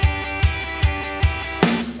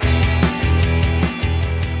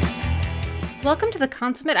Welcome to the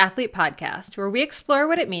Consummate Athlete Podcast, where we explore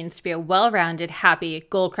what it means to be a well-rounded, happy,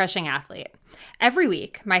 goal-crushing athlete. Every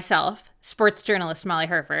week, myself, sports journalist Molly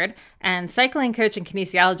Herford, and cycling coach and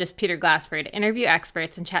kinesiologist Peter Glassford interview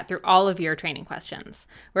experts and chat through all of your training questions.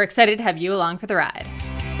 We're excited to have you along for the ride.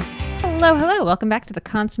 Hello. Welcome back to the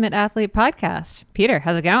Consummate Athlete Podcast. Peter,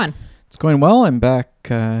 how's it going? It's going well. I'm back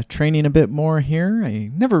training a bit more here.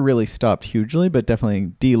 I never really stopped hugely, but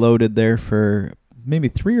definitely deloaded there for maybe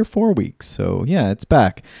 3 or 4 weeks. So yeah, it's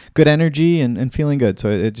back. Good energy and feeling good.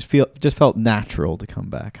 So it just felt natural to come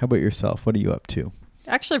back. How about yourself? What are you up to?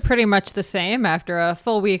 Actually pretty much the same. After a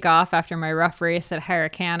full week off after my rough race at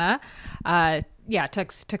Harricana,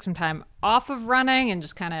 took some time off of running and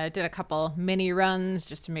just kind of did a couple mini runs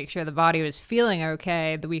just to make sure the body was feeling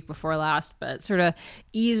okay the week before last, but sort of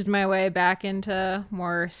eased my way back into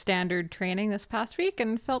more standard training this past week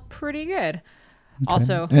and felt pretty good. Okay.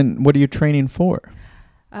 Also, and what are you training for?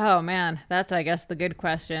 Oh man, that's I guess the good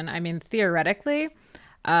question. I mean, theoretically,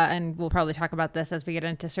 and we'll probably talk about this as we get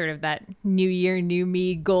into sort of that new year, new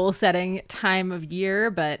me goal setting time of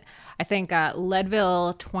year. But I think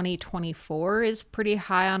Leadville 2024 is pretty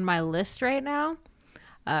high on my list right now.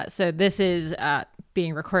 So this is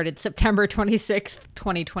being recorded September 26th,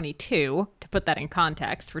 2022. To put that in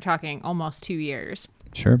context, we're talking almost 2 years.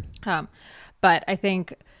 Sure. But I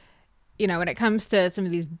think, you know, when it comes to some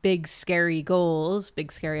of these big, scary goals,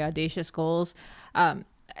 big, scary, audacious goals,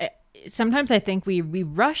 sometimes I think we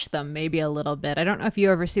rush them maybe a little bit. I don't know if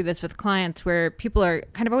you ever see this with clients where people are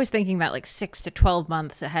kind of always thinking that like 6 to 12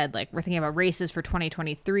 months ahead, like we're thinking about races for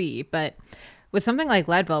 2023. But with something like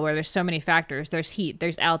Leadville, where there's so many factors, there's heat,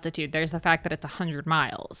 there's altitude, there's the fact that it's 100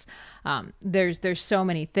 miles. There's so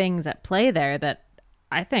many things at play there that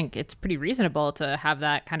I think it's pretty reasonable to have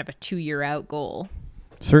that kind of a 2-year out goal.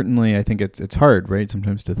 Certainly, I think it's hard, right,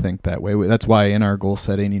 sometimes to think that way. That's why in our goal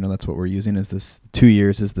setting, that's what we're using is this 2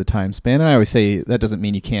 years is the time span. And I always say that doesn't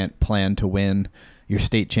mean you can't plan to win your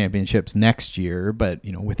state championships next year, but,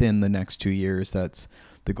 within the next 2 years, that's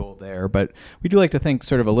the goal there. But we do like to think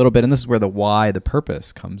sort of a little bit, and this is where the why, the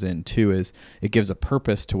purpose comes in too, is it gives a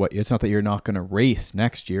purpose to what, it's not that you're not going to race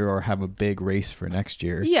next year or have a big race for next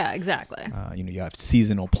year. Yeah, exactly. You have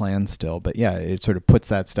seasonal plans still, but yeah, it sort of puts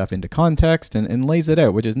that stuff into context and lays it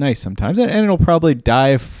out, which is nice sometimes. And it'll probably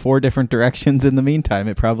dive 4 different directions in the meantime.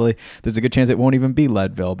 There's a good chance it won't even be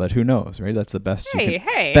Leadville, but who knows, right? That's the best you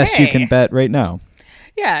can bet right now.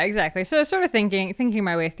 Yeah, exactly. So sort of thinking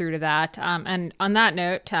my way through to that. And on that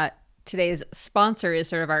note, today's sponsor is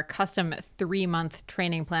sort of our custom 3-month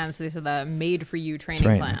training plans. So these are the made for you training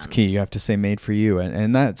plans. That's key. You have to say made for you.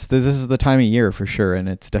 And this is the time of year for sure. And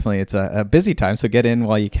it's a busy time. So get in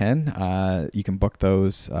while you can. You can book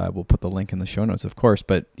those. We'll put the link in the show notes, of course.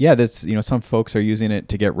 But yeah, that's, some folks are using it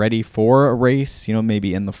to get ready for a race,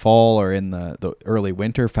 maybe in the fall or in the early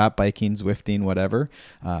winter, fat biking, Zwifting, whatever,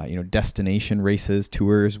 destination races,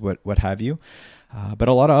 tours, what have you. But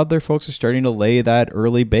a lot of other folks are starting to lay that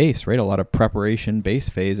early base, right? A lot of preparation base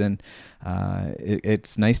phase. And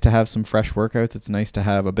it's nice to have some fresh workouts. It's nice to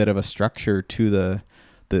have a bit of a structure to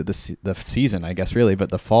the season, I guess, really. But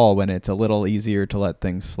the fall, when it's a little easier to let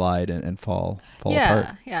things slide and fall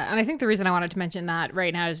apart. Yeah. And I think the reason I wanted to mention that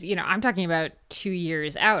right now is, I'm talking about 2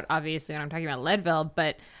 years out, obviously, when I'm talking about Leadville.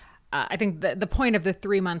 But I think the point of the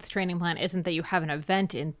 3-month training plan isn't that you have an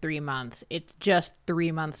event in 3 months. It's just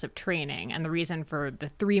 3 months of training. And the reason for the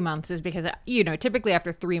 3 months is because, typically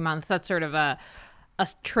after 3 months, that's sort of a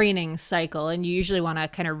training cycle. And you usually want to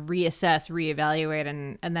kind of reassess, reevaluate,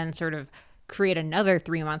 and then sort of create another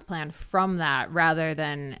 3-month plan from that rather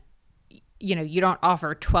than, you don't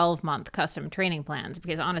offer 12-month custom training plans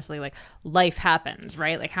because honestly, like life happens,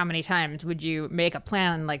 right? Like how many times would you make a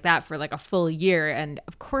plan like that for like a full year? And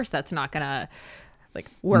of course that's not going to like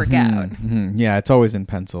work out. Mm-hmm. Yeah. It's always in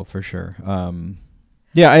pencil for sure.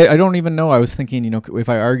 I don't even know. I was thinking, if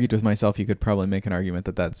I argued with myself, you could probably make an argument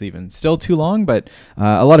that that's even still too long. But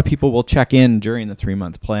a lot of people will check in during the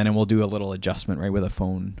 3-month plan and we'll do a little adjustment, right, with a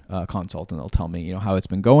phone consult. And they'll tell me, how it's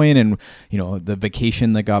been going and, the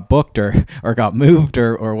vacation that got booked or got moved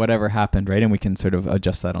or whatever happened, right? And we can sort of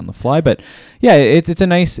adjust that on the fly. But yeah,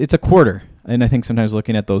 it's a quarter. And I think sometimes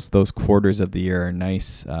looking at those quarters of the year are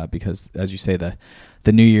nice because, as you say,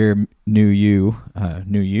 the new year, new you,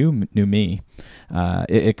 new me.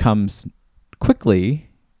 It comes quickly,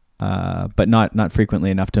 but not frequently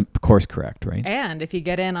enough to course correct, right? And if you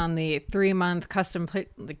get in on the 3-month custom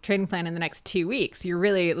training plan in the next 2 weeks, you're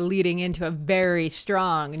really leading into a very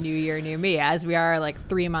strong new year, new me, as we are like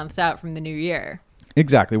 3 months out from the new year.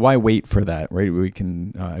 Exactly. Why wait for that, right? We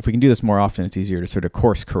can, if we can do this more often, it's easier to sort of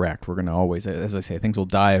course correct. We're going to always, as I say, things will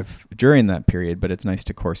dive during that period, but it's nice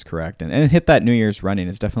to course correct and hit that New Year's running.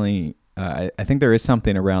 Is definitely, I think there is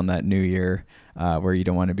something around that New Year where you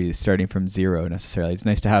don't want to be starting from zero necessarily. It's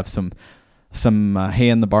nice to have some hay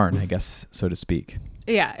in the barn, I guess, so to speak.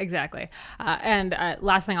 Yeah, exactly. And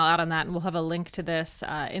last thing I'll add on that, and we'll have a link to this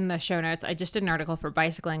in the show notes. I just did an article for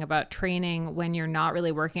Bicycling about training when you're not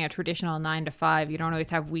really working a traditional 9 to 5. You don't always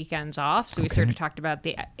have weekends off. So we sort of talked about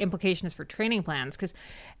the implications for training plans, because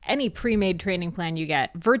any pre-made training plan you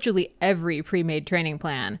get, virtually every pre-made training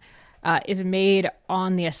plan is made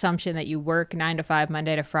on the assumption that you work 9 to 5,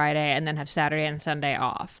 Monday to Friday, and then have Saturday and Sunday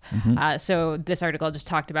off. So this article just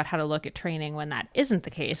talked about how to look at training when that isn't the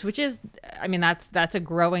case, which is, I mean, that's a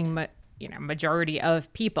growing, majority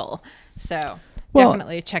of people. So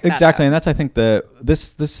definitely check that out. Exactly. And that's, I think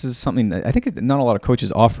this is something that I think not a lot of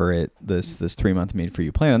coaches offer it, this 3-month made for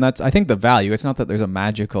you plan. And that's, I think, the value. It's not that there's a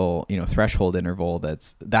magical, threshold interval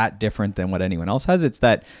that's that different than what anyone else has. It's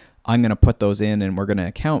that I'm going to put those in and we're going to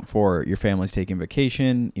account for your family's taking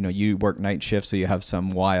vacation. You work night shifts, so you have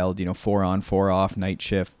some wild, 4 on, 4 off, night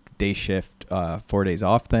shift, day shift, 4 days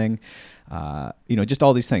off thing. Just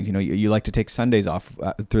all these things. You like to take Sundays off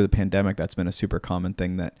through the pandemic. That's been a super common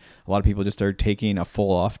thing that a lot of people just are taking a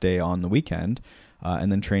full off day on the weekend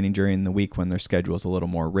and then training during the week when their schedule is a little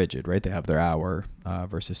more rigid, right? They have their hour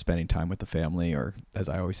versus spending time with the family or, as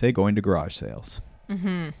I always say, going to garage sales.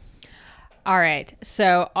 Mm-hmm. All right.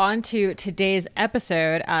 So on to today's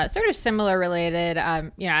episode, sort of similar related,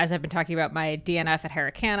 as I've been talking about my DNF at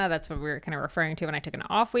Harricana, that's what we were kind of referring to when I took an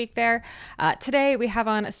off week there. Today we have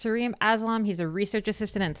on Saarim Aslam. He's a research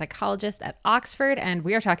assistant and psychologist at Oxford, and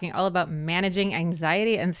we are talking all about managing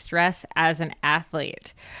anxiety and stress as an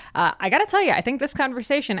athlete. I got to tell you, I think this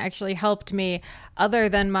conversation actually helped me, other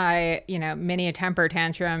than my, mini temper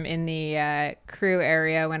tantrum in the crew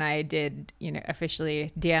area when I did,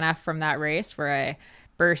 officially DNF from that race, where I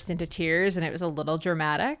burst into tears and it was a little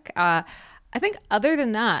dramatic. I think other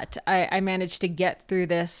than that, I managed to get through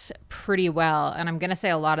this pretty well. And I'm going to say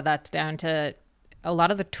a lot of that's down to a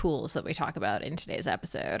lot of the tools that we talk about in today's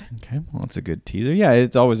episode. Okay, well, that's a good teaser. Yeah,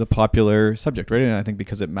 it's always a popular subject, right? And I think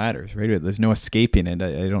because it matters, right? There's no escaping it.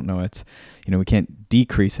 I don't know. It's, we can't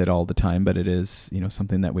decrease it all the time, but it is,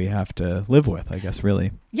 something that we have to live with, I guess,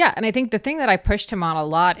 really. Yeah, and I think the thing that I pushed him on a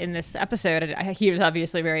lot in this episode, and he was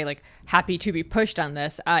obviously very happy to be pushed on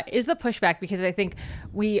this, is the pushback, because I think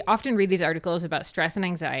we often read these articles about stress and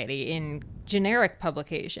anxiety in generic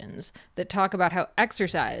publications that talk about how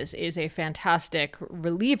exercise is a fantastic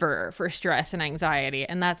reliever for stress and anxiety.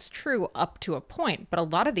 And that's true up to a point. But a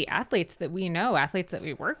lot of the athletes that we know, athletes that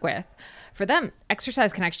we work with, for them,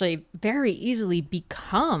 exercise can actually very easily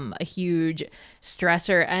become a huge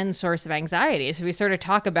stressor and source of anxiety. So we sort of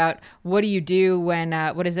talk about, what do you do when,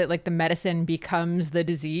 what is it, the medicine becomes the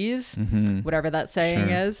disease, whatever that saying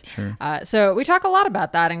is. Sure. So we talk a lot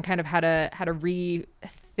about that and kind of how to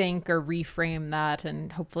rethink or reframe that,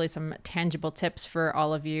 and hopefully some tangible tips for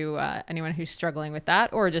all of you, anyone who's struggling with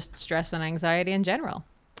that or just stress and anxiety in general.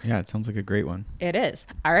 Yeah, it sounds like a great one. It is.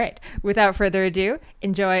 All right. Without further ado,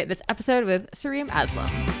 enjoy this episode with Saarim Aslam.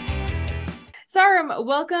 Saarim,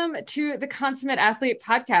 welcome to the Consummate Athlete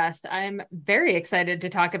podcast. I'm very excited to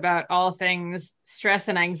talk about all things stress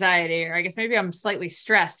and anxiety, or I guess maybe I'm slightly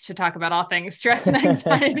stressed to talk about all things stress and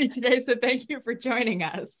anxiety today. So thank you for joining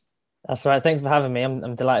us. That's right. Thanks for having me.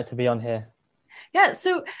 I'm delighted to be on here. Yeah.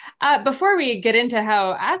 So before we get into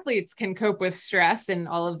how athletes can cope with stress in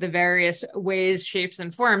all of the various ways, shapes,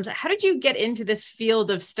 and forms, how did you get into this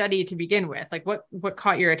field of study to begin with? What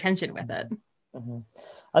caught your attention with it? Mm-hmm.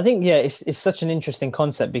 I think, it's such an interesting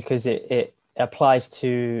concept because it applies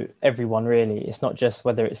to everyone, really. It's not just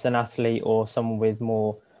whether it's an athlete or someone with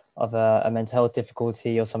more of a mental health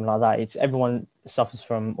difficulty or something like that. It's everyone suffers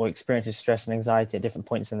from or experiences stress and anxiety at different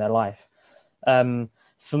points in their life.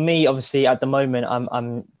 For me, obviously, at the moment,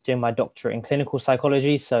 I'm doing my doctorate in clinical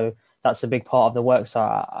psychology, so that's a big part of the work. So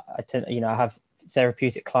I tend, I have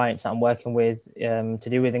therapeutic clients that I'm working with to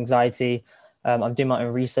do with anxiety. I'm doing my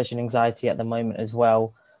own research in anxiety at the moment as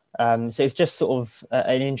well. So it's just sort of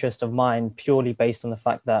an interest of mine, purely based on the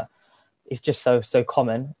fact that it's just so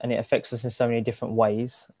common and it affects us in so many different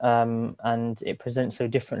ways, and it presents so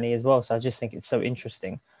differently as well. So I just think it's so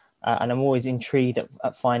interesting, and I'm always intrigued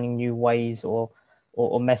at finding new ways or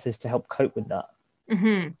methods to help cope with that.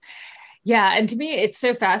 Mm-hmm. Yeah. And to me, it's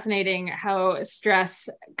so fascinating how stress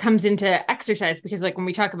comes into exercise, because when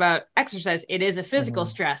we talk about exercise, it is a physical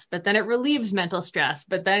stress, but then it relieves mental stress.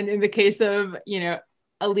 But then in the case of,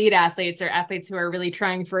 elite athletes or athletes who are really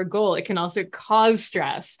trying for a goal, it can also cause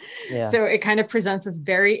stress. Yeah. So it kind of presents this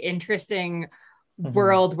very interesting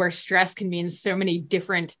world where stress can mean so many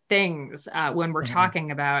different things when we're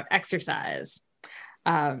talking about exercise.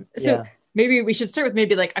 So Yeah. maybe we should start with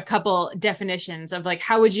maybe like a couple definitions of like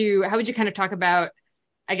how would you kind of talk about,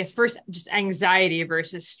 I guess, first just anxiety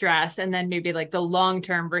versus stress, and then maybe like the long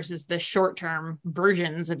term versus the short term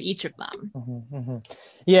versions of each of them.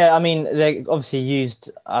 Yeah, I mean, they obviously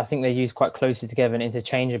used, I think they're used quite closely together and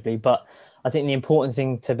interchangeably, but I think the important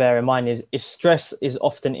thing to bear in mind is stress is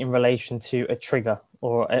often in relation to a trigger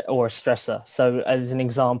or a stressor. So as an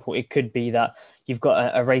example, it could be that you've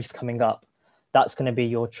got a race coming up. That's going to be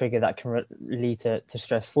your trigger that can lead to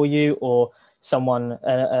stress for you, or someone,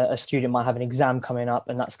 a student might have an exam coming up,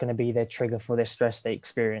 and that's going to be their trigger for their stress they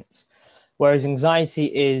experience. Whereas anxiety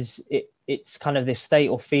it's kind of this state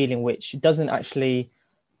or feeling which doesn't actually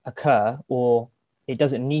occur, or it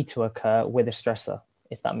doesn't need to occur with a stressor,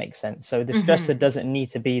 if that makes sense. So the stressor Mm-hmm. doesn't need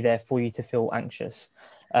to be there for you to feel anxious.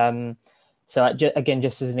 Um, so again,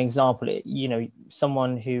 just as an example,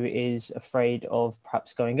 someone who is afraid of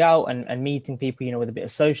perhaps going out and meeting people, with a bit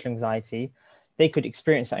of social anxiety, they could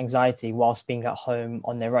experience that anxiety whilst being at home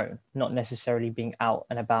on their own, not necessarily being out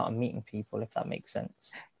and about and meeting people, if that makes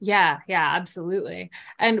sense. Yeah, yeah, absolutely.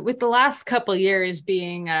 And with the last couple years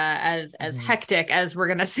being as Mhm. hectic as we're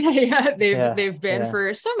gonna say they've Yeah, they've been yeah.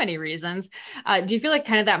 for so many reasons, do you feel like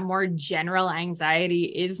kind of that more general anxiety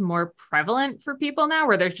is more prevalent for people now,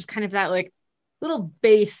 where there's just kind of that like little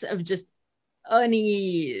base of just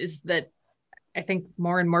unease that I think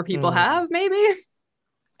more and more people Mm. have, maybe?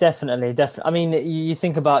 Definitely, definitely. I mean, you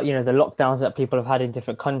think about, the lockdowns that people have had in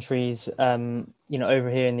different countries. Over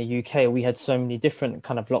here in the UK, we had so many different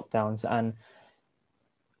kind of lockdowns. And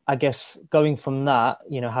I guess going from that,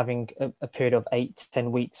 having a period of 8 to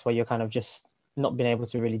 10 weeks where you're kind of just not being able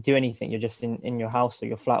to really do anything, you're just in your house or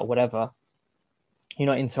your flat or whatever, you're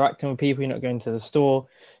not interacting with people, you're not going to the store.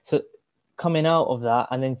 So coming out of that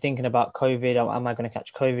and then thinking about COVID, am I going to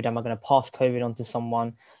catch COVID? Am I going to pass COVID on to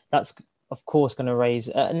someone? That's, of course, going to raise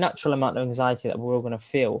a natural amount of anxiety that we're all going to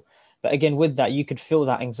feel. But again, with that, you could feel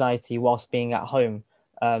that anxiety whilst being at home,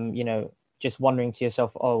 just wondering to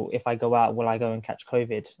yourself, oh, if I go out, will I go and catch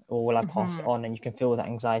COVID, or will I pass it Mm-hmm. on? And you can feel that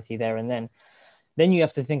anxiety there and then. Then you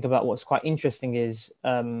have to think about what's quite interesting is,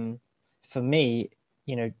 for me,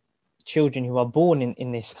 you know, children who are born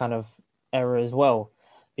in this kind of era as well,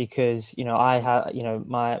 because I had,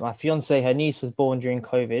 my fiance, her niece was born during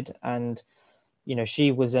COVID, and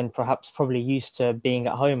she was then perhaps probably used to being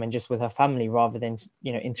at home and just with her family rather than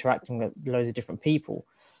interacting with loads of different people.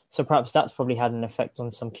 So perhaps that's probably had an effect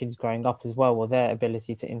on some kids growing up as well, or their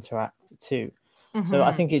ability to interact too. So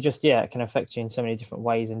I Mm-hmm. think it just, yeah, it can affect you in so many different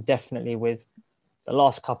ways. And definitely with the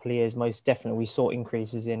last couple of years, most definitely we saw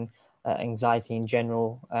increases in anxiety in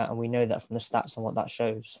general, and we know that from the stats and what that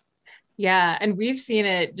shows. Yeah, and we've seen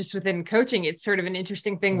it just within coaching. It's sort of an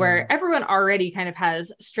interesting thing Mm, where everyone already kind of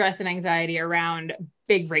has stress and anxiety around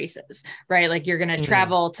big races, right? Like you're going to mm,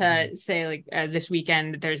 travel mm, to say like this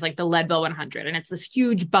weekend there's like the Leadville 100, and it's this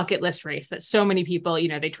huge bucket list race that so many people,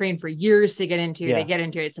 they train for years to get into. They yeah. get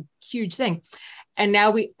into it. It's a huge thing. And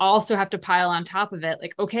now we also have to pile on top of it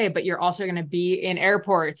like, okay, but you're also going to be in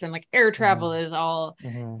airports, and like air travel Mm, is all,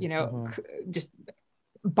 mm, you know, mm. just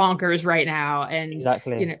bonkers right now. And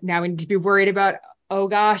Exactly. now we need to be worried about, oh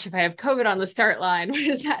gosh, if I have COVID on the start line, what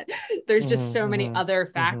is that? There's just so Mm-hmm, many mm-hmm, other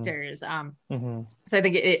mm-hmm, factors. mm-hmm, So I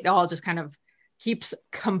think it all just kind of keeps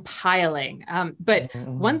compiling. But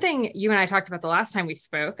mm-hmm. one thing you and I talked about the last time we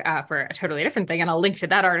spoke, for a totally different thing, and I'll link to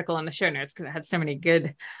that article in the show notes because it had so many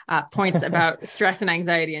good points about stress and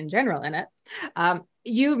anxiety in general in it.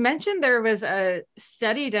 You mentioned there was a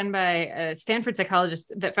study done by a Stanford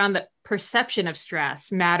psychologist that found that perception of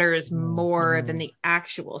stress matters Mm-hmm, more than mm-hmm, the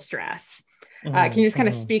actual stress. Can you just kind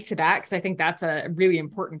of mm-hmm. speak to that? Because I think that's a really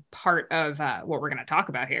important part of what we're going to talk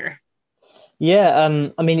about here. Yeah,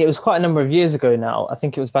 I mean, it was quite a number of years ago now. I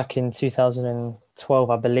think it was back in 2012,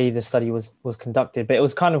 I believe the study was conducted, but it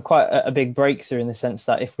was kind of quite a big breakthrough in the sense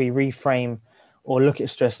that if we reframe or look at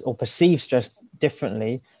stress or perceive stress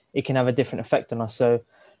differently, it can have a different effect on us. So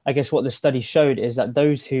I guess what the study showed is that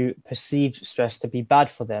those who perceived stress to be bad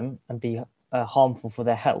for them and be harmful for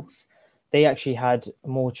their health, they actually had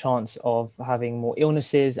more chance of having more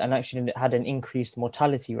illnesses and actually had an increased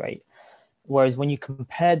mortality rate. Whereas when you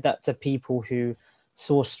compared that to people who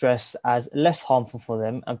saw stress as less harmful for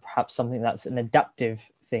them and perhaps something that's an adaptive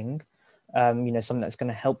thing, something that's going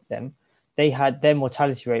to help them, they had their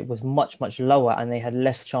mortality rate was much, much lower and they had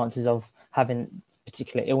less chances of having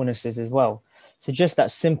particular illnesses as well. So just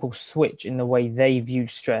that simple switch in the way they viewed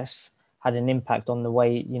stress had an impact on the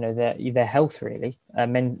way, you know, their health really,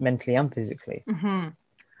 mentally and physically. Hmm.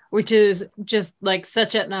 Which is just like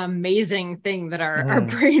such an amazing thing that our Hmm.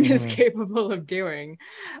 brain is Hmm. capable of doing.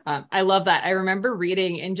 I love that. I remember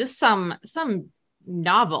reading in just some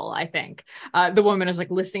novel, I think, the woman is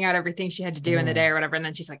like listing out everything she had to do in the day Hmm. or whatever, and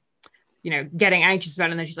then she's like, getting anxious about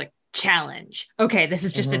it, and then she's like, challenge. Okay, this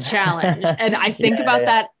is just a Hmm. challenge, and I Yeah, think about yeah,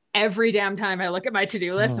 that every damn time I look at my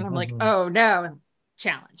to-do list, and I'm like, yeah. oh no,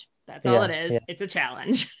 challenge. That's all it Yeah, is. yeah, It's a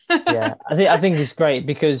challenge. yeah. I think it's great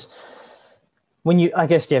because when you, I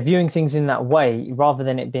guess, yeah, viewing things in that way rather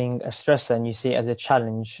than it being a stressor and you see it as a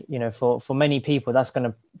challenge, you know, for many people, that's going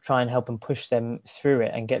to try and help and push them through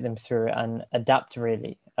it and get them through it and adapt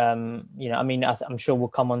really. You know, I mean, I'm sure we'll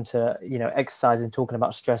come on to, you know, exercise and talking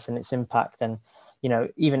about stress and its impact, and you know,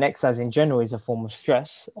 even exercise in general is a form of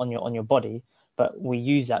stress on your body, but we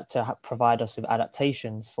use that to provide us with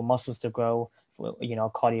adaptations for muscles to grow, for, you know,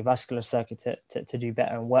 cardiovascular circuit to do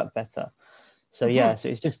better and work better. So Mhm. yeah, so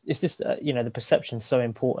it's just you know, the perception's so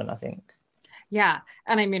important, I think. Yeah.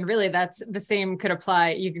 And I mean, really, that's the same could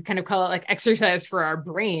apply. You could kind of call it like exercise for our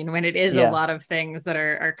brain when it is a Yeah. lot of things that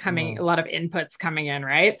are coming, Hmm. a lot of inputs coming in,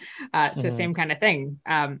 right? So Hmm. same kind of thing.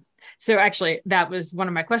 So actually, that was one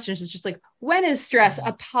of my questions is just like, when is stress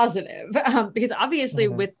a positive? Because obviously,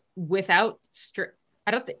 Hmm. without stress,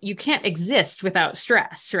 I don't think you can't exist without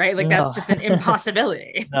stress, right? Like that's No, just an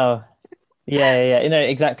impossibility. no. Yeah, yeah, yeah. You know,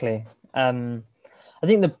 exactly. I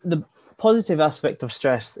think the positive aspect of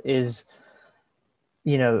stress is,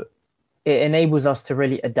 you know, it enables us to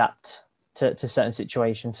really adapt to certain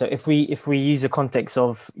situations. So if we use a context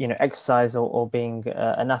of, you know, exercise or being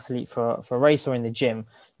an athlete for a race or in the gym,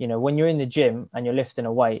 you know, when you're in the gym and you're lifting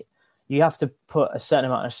a weight, you have to put a certain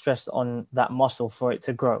amount of stress on that muscle for it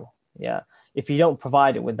to grow. Yeah. If you don't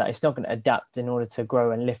provide it with that, it's not going to adapt in order to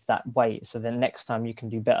grow and lift that weight. So then next time you can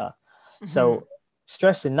do better. Mhm. So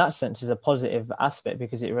stress in that sense is a positive aspect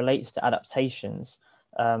because it relates to adaptations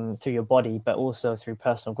through your body, but also through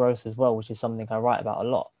personal growth as well, which is something I write about a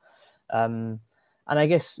lot. Um, and I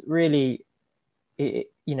guess really,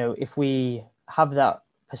 you know, if we have that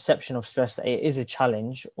perception of stress that it is a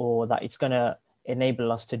challenge or that it's going to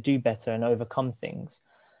enable us to do better and overcome things,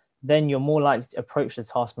 then you're more likely to approach the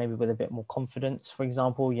task maybe with a bit more confidence, for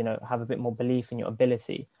example, you know, have a bit more belief in your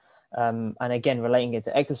ability. And again, relating it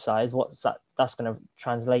to exercise, what's that's going to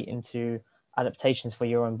translate into adaptations for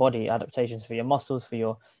your own body, adaptations for your muscles, for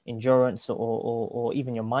your endurance, or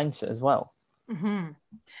even your mindset as well. Mhm.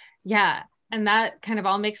 Yeah. And that kind of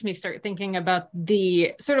all makes me start thinking about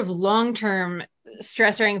the sort of long-term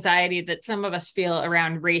stress or anxiety that some of us feel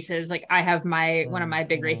around races. Like I have one of my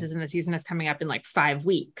big Mm-hmm. races in the season is coming up in like 5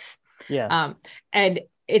 weeks. Yeah. Um, and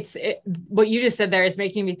what you just said there is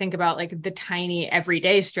making me think about like the tiny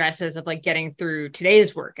everyday stresses of like getting through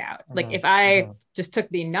today's workout. Like Mm-hmm. if I Mm-hmm. just took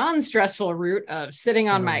the non-stressful route of sitting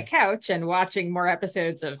on my Mm-hmm. couch and watching more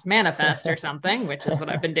episodes of Manifest or something, which is what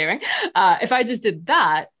I've been doing, if I just did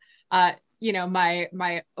that, uh,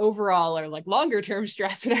 my overall or like longer term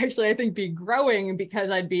stress would actually, I think, be growing because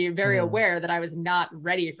I'd be very Mm-hmm. aware that I was not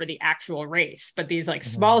ready for the actual race. But these like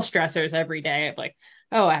Mm-hmm. small stressors every day of like,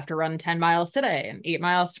 oh, I have to run 10 miles today and 8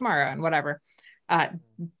 miles tomorrow and whatever. Uh,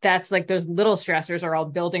 that's like those little stressors are all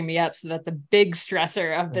building me up so that the big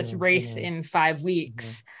stressor of this race Mm-hmm. in 5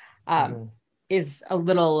 weeks um, Mm-hmm. is a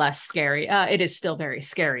little less scary. It is still very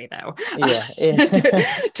scary though, Yeah.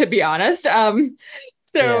 to be honest. So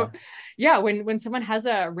Yeah. yeah, when someone has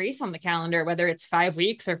a race on the calendar, whether it's 5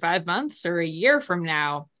 weeks or 5 months or a year from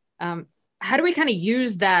now, how do we kind of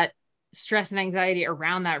use that stress and anxiety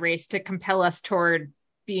around that race to compel us toward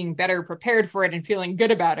being better prepared for it and feeling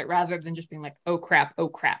good about it rather than just being like, oh crap, oh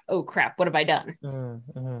crap, oh crap, what have I done?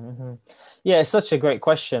 Mm-hmm. Mm-hmm. Yeah, it's such a great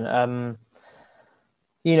question.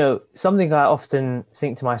 You know, something I often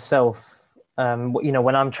think to myself, you know,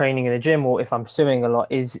 when I'm training in the gym or if I'm swimming a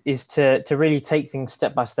lot, is to really take things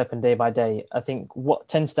step by step and day by day. I think what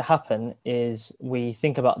tends to happen is we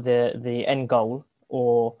think about the end goal,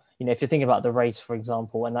 or you know, if you think about the race, for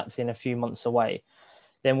example, and that's in a few months away,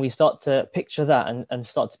 then we start to picture that and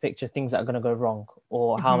start to picture things that are going to go wrong,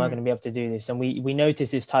 or how am I going Mm-hmm. to be able to do this? And we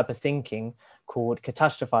notice this type of thinking called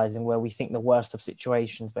catastrophizing, where we think the worst of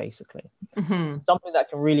situations, basically. Mm-hmm. Something that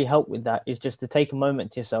can really help with that is just to take a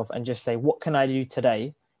moment to yourself and just say, what can I do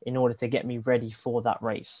today in order to get me ready for that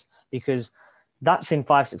race? Because that's in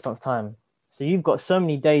 5 6 months time, so you've got so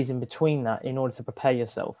many days in between that in order to prepare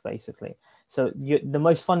yourself, basically. So the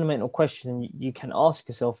most fundamental question you can ask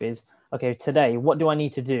yourself is, okay, today, what do I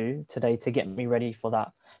need to do today to get me ready for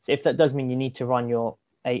that? So if that does mean you need to run your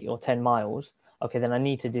 8 or 10 miles, okay, then I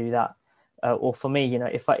need to do that. Or for me,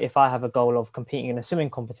 if I have a goal of competing in a swimming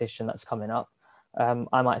competition that's coming up,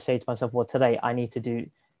 I might say to myself, well, today I need to do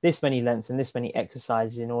this many lengths and this many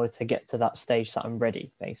exercises in order to get to that stage that I'm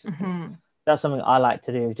ready, basically. That's something I like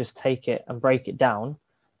to do, just take it and break it down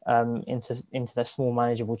into the small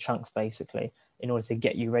manageable chunks, basically, in order to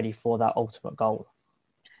get you ready for that ultimate goal.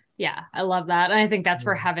 Yeah, I love that. And I think that's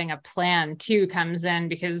where having a plan too comes in,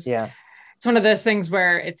 because Yeah. it's one of those things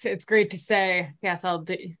where it's great to say, yes, I'll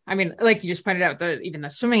do. I mean, like you just pointed out, even the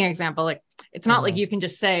swimming example, like it's not like you can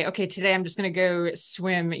just say, okay, today I'm just going to go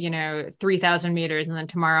swim, 3,000 meters. And then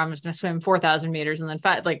tomorrow I'm just going to swim 4,000 meters. And then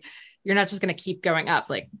like, you're not just going to keep going up.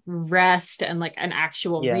 Like rest and like an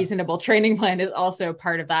actual reasonable training plan is also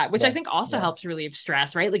part of that, which I think also helps relieve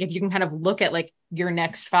stress, right? Like if you can kind of look at like your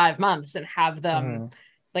next 5 months and have them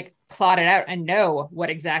like plot it out and know what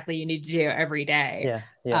exactly you need to do every day.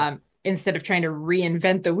 Instead of trying to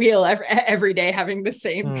reinvent the wheel every day, having the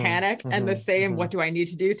same panic and the same, what do I need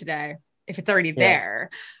to do today? If it's already there.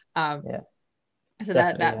 So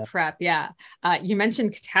that prep. You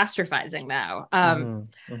mentioned catastrophizing now.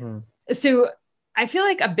 So I feel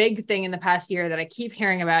like a big thing in the past year that I keep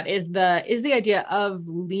hearing about is the idea of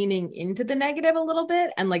leaning into the negative a little bit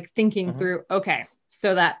and like thinking through, okay,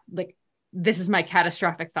 so that like, this is my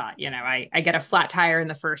catastrophic thought. I get a flat tire in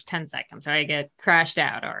the first 10 seconds, or I get crashed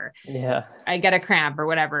out, or I get a cramp or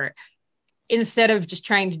whatever. Instead of just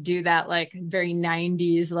trying to do that, like very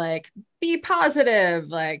 90s, like be positive,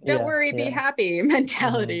 like don't worry, be happy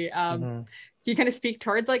mentality. Can you kind of speak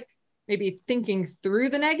towards like maybe thinking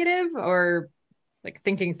through the negative, or like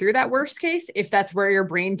thinking through that worst case, if that's where your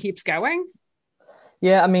brain keeps going?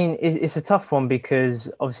 Yeah, I mean, it's a tough one because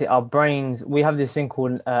obviously our brains, we have this thing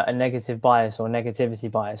called a negative bias or negativity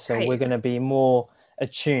bias. So we're going to be more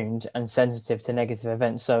attuned and sensitive to negative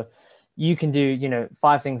events. So you can do,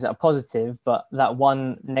 5 things that are positive, but that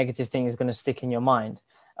one negative thing is going to stick in your mind.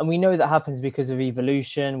 And we know that happens because of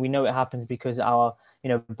evolution. We know it happens because our,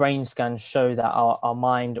 brain scans show that our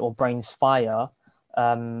mind or brains fire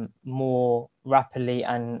more rapidly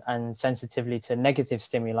and sensitively to negative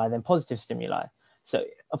stimuli than positive stimuli. So,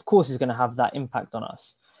 of course, it's going to have that impact on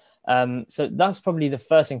us. So that's probably the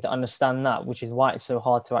first thing to understand that, which is why it's so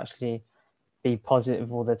hard to actually be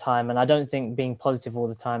positive all the time. And I don't think being positive all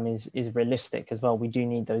the time is realistic as well. We do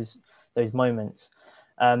need those moments.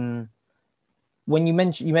 When you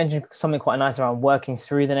mentioned something quite nice around working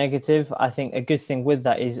through the negative, I think a good thing with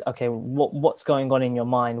that is, okay, what's going on in your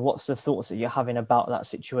mind? What's the thoughts that you're having about that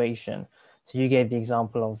situation? So you gave the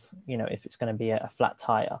example of, if it's going to be a flat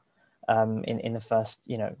tire. In the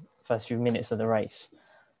first few minutes of the race.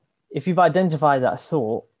 If you've identified that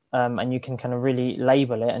thought and you can kind of really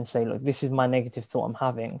label it and say, look, this is my negative thought I'm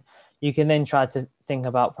having, you can then try to think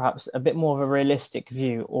about perhaps a bit more of a realistic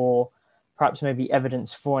view, or perhaps maybe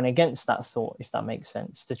evidence for and against that thought, if that makes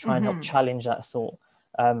sense, to try and help challenge that thought.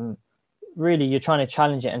 Really, you're trying to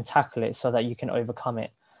challenge it and tackle it so that you can overcome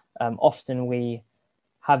it. Often we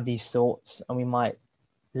have these thoughts and we might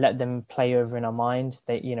let them play over in our mind.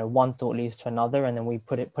 That one thought leads to another, and then we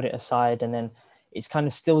put it aside, and then it's kind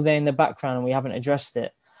of still there in the background and we haven't addressed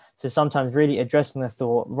it. So sometimes really addressing the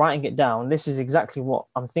thought, writing it down, this is exactly what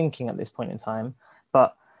I'm thinking at this point in time.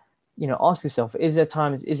 But ask yourself, is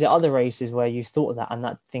there other races where you thought that and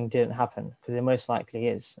that thing didn't happen? Because it most likely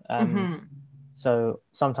is. So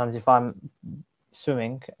sometimes if I'm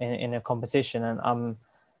swimming in a competition and I'm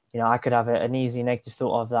I could have an easy negative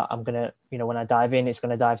thought of that I'm going to, when I dive in, it's going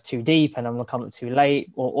to dive too deep and I'm going to come up too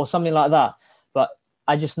late or something like that. But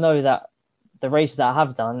I just know that the races that I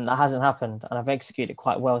have done, that hasn't happened and I've executed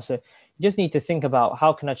quite well. So you just need to think about,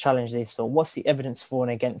 how can I challenge these thoughts? What's the evidence for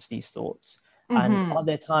and against these thoughts? And are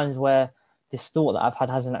there times where this thought that I've had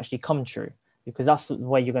hasn't actually come true? Because that's the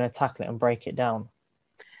way you're going to tackle it and break it down.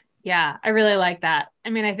 Yeah, I really like that. I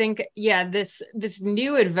mean, I think, this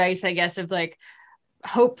new advice, I guess, of like,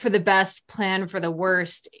 hope for the best, plan for the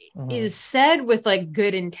worst is said with like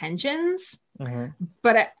good intentions.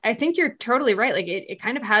 But I think you're totally right. Like it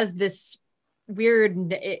kind of has this weird,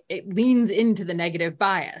 it leans into the negative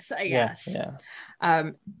bias, I guess.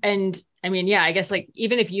 And I mean, I guess like,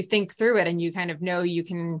 even if you think through it and you kind of know you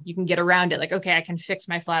can get around it, like, okay, I can fix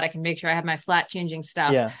my flat. I can make sure I have my flat changing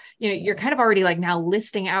stuff. You're kind of already like now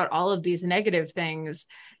listing out all of these negative things.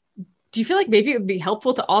 Do you feel like maybe it would be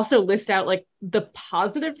helpful to also list out like the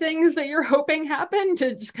positive things that you're hoping happen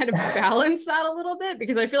to just kind of balance that a little bit?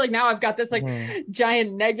 Because I feel like now I've got this like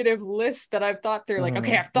giant negative list that I've thought through, like,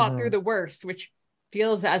 okay, I've thought through the worst, which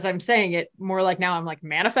feels, as I'm saying it, more like now I'm like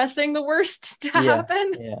manifesting the worst to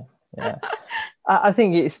happen. I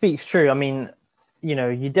think it speaks true. I mean,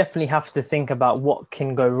 you definitely have to think about what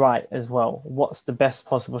can go right as well. What's the best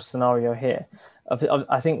possible scenario here?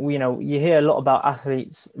 I think, you hear a lot about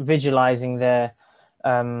athletes visualizing their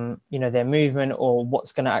movement or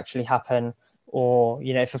what's going to actually happen. Or,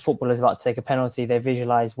 if a footballer is about to take a penalty, they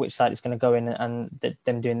visualize which side it's going to go in and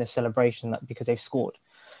them doing the celebration because they've scored.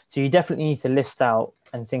 So you definitely need to list out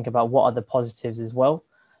and think about what are the positives as well.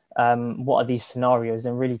 What are these scenarios,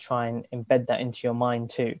 and really try and embed that into your mind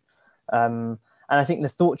too. And I think the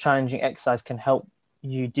thought challenging exercise can help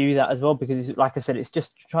you do that as well, because like I said, it's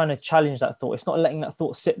just trying to challenge that thought. It's not letting that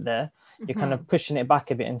thought sit there. You're kind of pushing it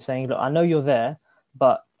back a bit and saying, look, I know you're there,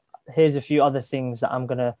 but here's a few other things that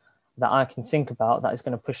I can think about that is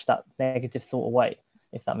going to push that negative thought away,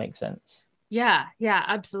 if that makes sense. Yeah,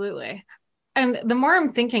 absolutely. And the more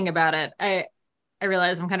I'm thinking about it, I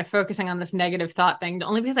realize I'm kind of focusing on this negative thought thing,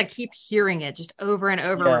 only because I keep hearing it just over and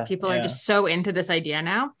over, where people are just so into this idea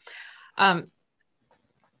now.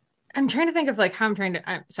 I'm trying to think of like how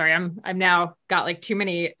I'm now got like too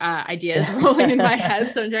many ideas rolling in my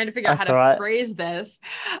head. So I'm trying to figure out how to phrase this.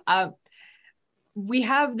 We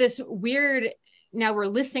have this weird, now we're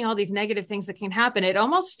listing all these negative things that can happen. It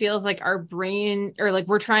almost feels like our brain, or like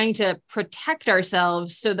we're trying to protect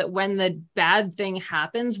ourselves so that when the bad thing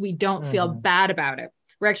happens, we don't feel bad about it.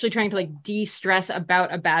 We're actually trying to like de-stress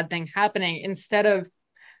about a bad thing happening, instead of,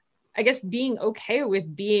 I guess, being okay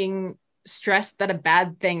with being stressed that a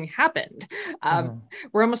bad thing happened.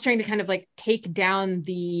 We're almost trying to kind of like take down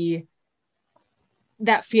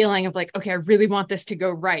that feeling of like, okay, I really want this to go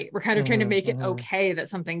right. We're kind of trying to make it okay that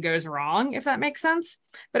something goes wrong, if that makes sense.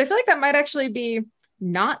 But I feel like that might actually be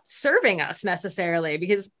not serving us necessarily,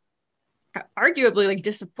 because arguably like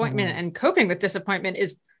disappointment and coping with disappointment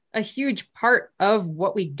is a huge part of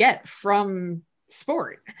what we get from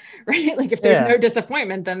sport, right? Like if there's no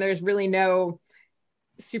disappointment, then there's really no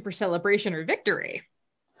super celebration or victory.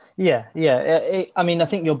 I mean, I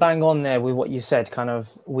think you're bang on there with what you said. Kind of,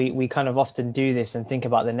 we kind of often do this and think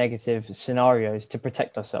about the negative scenarios to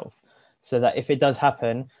protect ourselves, so that if it does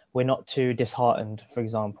happen, we're not too disheartened, for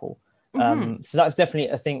example. So that's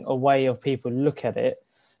definitely, I think, a way of people look at it.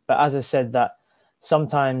 But as I said, that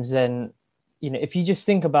sometimes then, if you just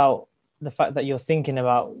think about the fact that you're thinking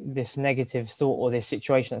about this negative thought or this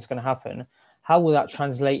situation that's going to happen, how will that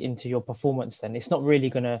translate into your performance then? It's not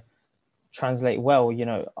really going to translate well.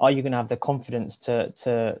 Are you going to have the confidence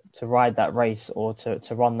to ride that race, or to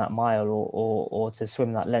run that mile, or to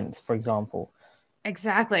swim that length, for example?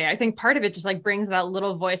 Exactly. I think part of it just like brings that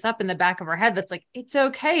little voice up in the back of our head that's like, it's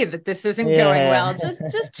okay that this isn't going well.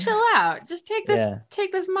 Just chill out. Just take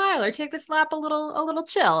this mile or take this lap a little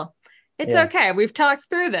chill. It's okay. We've talked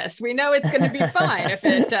through this. We know it's going to be fine if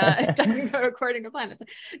it doesn't go according to plan.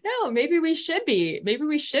 No, maybe we should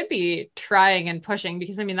be trying and pushing,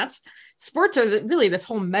 because I mean, sports are really this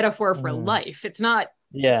whole metaphor for life. It's not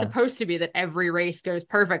supposed to be that every race goes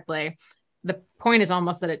perfectly. The point is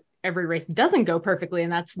almost that every race doesn't go perfectly.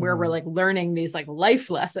 And that's where we're like learning these like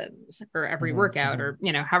life lessons for every workout, or,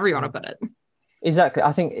 however you want to put it. Exactly.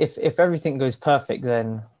 I think if everything goes perfect,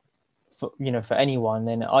 then for anyone,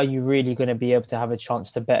 then are you really going to be able to have a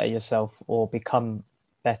chance to better yourself or become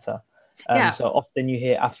better? So often you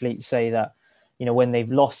hear athletes say that, when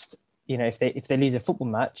they've lost, if they lose a football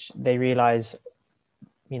match, they realize,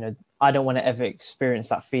 I don't want to ever experience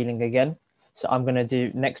that feeling again. So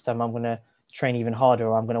next time I'm going to train even harder,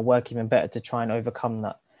 or I'm going to work even better to try and overcome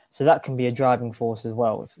that. So that can be a driving force as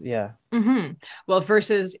well. Well,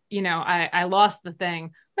 versus, I lost the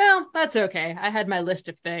thing. Well, that's okay. I had my list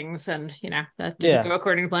of things, and, that didn't go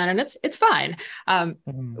according to plan, and it's fine.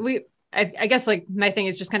 I guess like my thing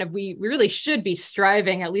is just kind of, we really should be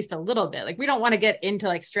striving at least a little bit. Like we don't want to get into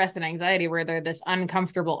like stress and anxiety where they're this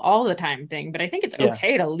uncomfortable all the time thing, but I think it's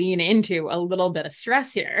okay to lean into a little bit of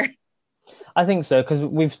stress here. I think so, because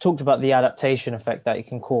we've talked about the adaptation effect that it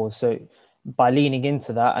can cause. So by leaning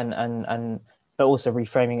into that and but also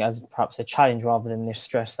reframing it as perhaps a challenge rather than this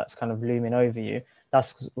stress that's kind of looming over you,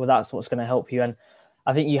 that's what's going to help you. And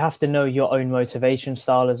I think you have to know your own motivation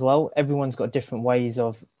style as well. Everyone's got different ways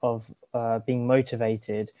of being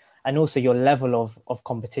motivated, and also your level of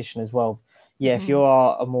competition as well. If you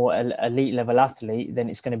are a more elite level athlete, then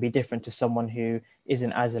it's going to be different to someone who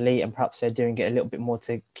isn't as elite, and perhaps they're doing it a little bit more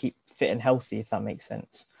to keep fit and healthy, if that makes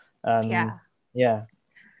sense.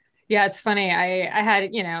 Yeah, it's funny. I had,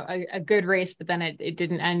 a good race, but then it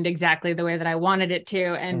didn't end exactly the way that I wanted it to.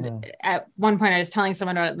 And at one point I was telling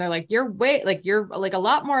someone about it, and they're like, you're like a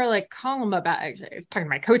lot more like calm about it. I was talking to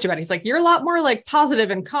my coach about it. He's like, you're a lot more like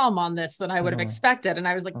positive and calm on this than I would have expected. And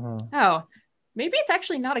I was like, oh, maybe it's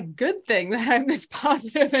actually not a good thing that I'm this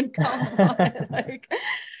positive and calm on it. Like,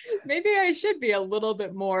 maybe I should be a little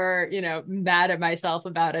bit more, mad at myself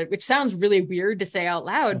about it, which sounds really weird to say out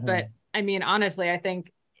loud. But Mhm. I mean, honestly, I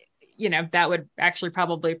think, that would actually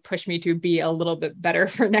probably push me to be a little bit better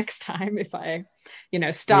for next time if I,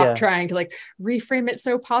 stop Yeah. trying to like reframe it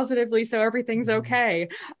so positively so everything's Mhm. okay.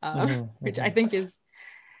 Mhm. Which I Mhm. think is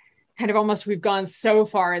kind of almost, we've gone so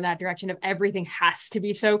far in that direction of everything has to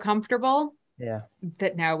be so comfortable Yeah.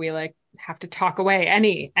 that now we like have to talk away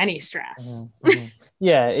any stress. Mhm. Mhm.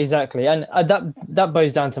 Yeah, exactly. And that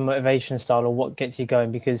boils down to motivation style or what gets you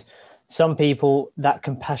going, because some people that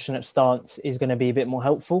compassionate stance is going to be a bit more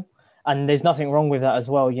helpful, and there's nothing wrong with that as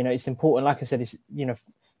well. It's important, like I said, it's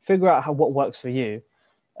figure out what works for you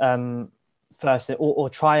um first, or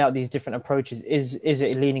try out these different approaches. Is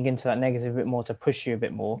it leaning into that negative a bit more to push you a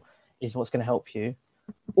bit more is what's going to help you,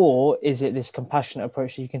 or is it this compassionate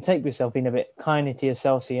approach that you can take with yourself, being a bit kinder to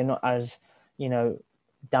yourself so you're not as you know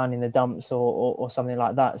down in the dumps, or something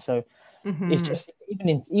like that. So it's Mm-hmm. just,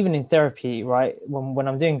 even in therapy, right? When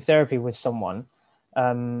I'm doing therapy with someone,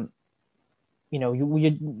 um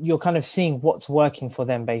you're kind of seeing what's working for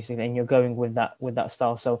them basically, and you're going with that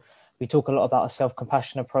style. So we talk a lot about a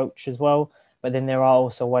self-compassion approach as well, but then there are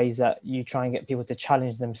also ways that you try and get people to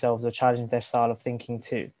challenge themselves or challenge their style of thinking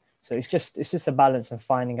too. So it's just a balance and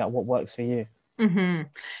finding out what works for you. Mm-hmm.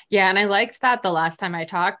 Yeah, and I liked that the last time I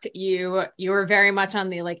talked, you were very much on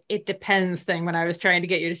the like it depends thing when I was trying to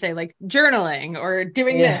get you to say like journaling or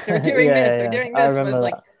doing Yeah. this or doing Yeah, this or yeah, doing I this was remember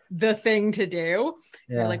like that. the thing to do.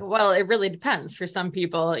 And you're like, Yeah. well, it really depends. For some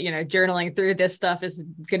people, journaling through this stuff is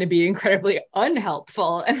going to be incredibly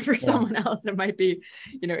unhelpful. And for Yeah. someone else, it might be,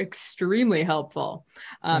 extremely helpful.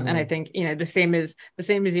 And I Hmm. think, the same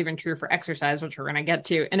is even true for exercise, which we're going to get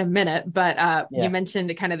to in a minute. But you Yeah.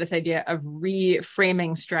 mentioned kind of this idea of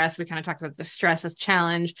reframing stress. We kind of talked about the stress as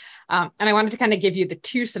challenge. And I wanted to kind of give you the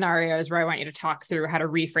two scenarios where I want you to talk through how to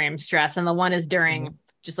reframe stress. And the one is Hmm.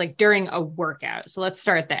 during a workout. So let's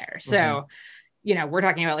start there. Hmm. So, we're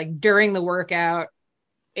talking about like during the workout,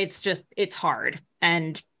 it's hard.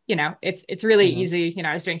 And it's really Hmm. easy.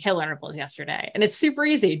 I was doing hill intervals yesterday, and it's super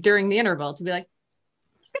easy during the interval to be like,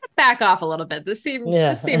 back off a little bit. This seems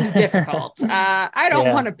Yeah. difficult. I don't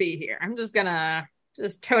Yeah. want to be here. I'm just gonna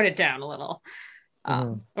just tone it down a little.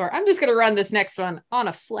 Hmm. Or I'm just gonna run this next one on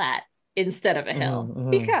a flat instead of a Hmm. hill Hmm.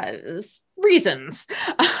 because reasons.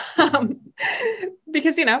 Hmm. um,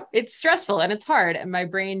 because it's stressful and it's hard, and my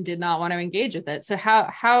brain did not want to engage with it. So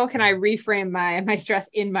how can I reframe my stress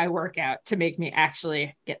in my workout to make me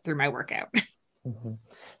actually get through my workout? Hmm.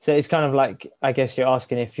 So it's kind of like, I guess you're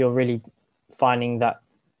asking if you're really finding that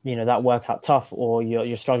workout tough, or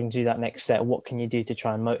you're struggling to do that next set. What can you do to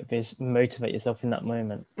try and motivate yourself in that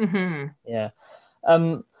moment? Mm-hmm. Yeah.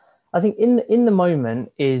 Um, I think in the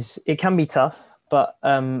moment is it can be tough, but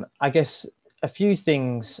I guess a few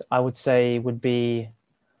things I would say would be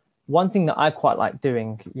one thing that I quite like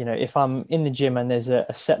doing. If I'm in the gym and there's a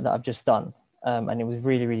set that I've just done, and it was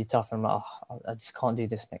really really tough, and I'm like, oh, I just can't do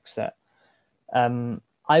this next set.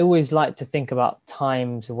 I always like to think about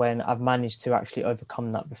times when I've managed to actually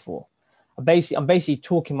overcome that before. I'm basically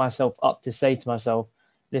talking myself up to say to myself,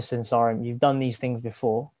 listen, Saarim, you've done these things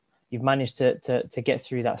before. You've managed to get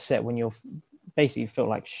through that set when you're basically feel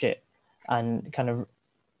like shit, and kind of,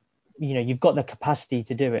 you've got the capacity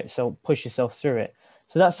to do it. So push yourself through it.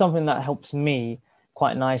 So that's something that helps me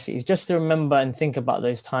quite nicely, is just to remember and think about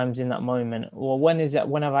those times in that moment. Well,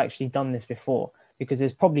 when I've actually done this before? Because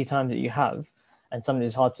there's probably times that you have, and sometimes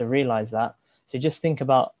it's hard to realize that. So just think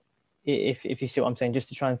about, if you see what I'm saying, just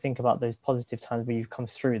to try and think about those positive times where you've come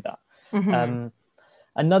through that. Mm-hmm. Um,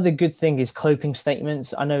 Another good thing is coping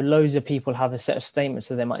statements. I know loads of people have a set of statements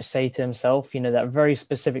that they might say to themselves, that are very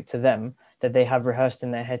specific to them, that they have rehearsed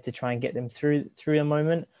in their head to try and get them through a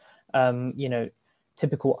moment. Um, you know,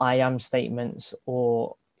 Typical I am statements,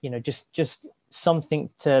 or just something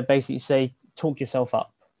to basically say, talk yourself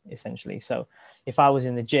up, essentially. So if I was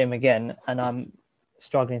in the gym again and I'm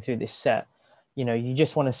struggling through this set, you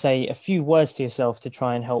just want to say a few words to yourself to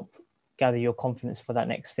try and help gather your confidence for that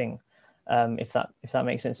next thing. If that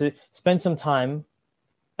makes sense. So spend some time,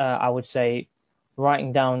 I would say,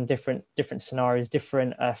 writing down different scenarios,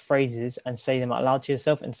 different phrases, and say them out loud to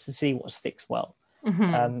yourself, and to see what sticks well.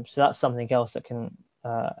 Mm-hmm. So that's something else that can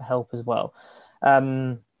help as well.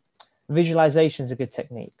 Um, Visualization is a good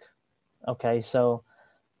technique. Okay, so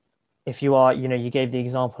if you are, you gave the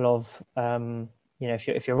example of,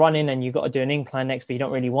 if you're running and you've got to do an incline next, but you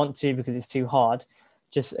don't really want to because it's too hard,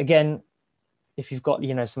 just again, if you've got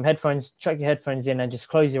some headphones, chuck your headphones in and just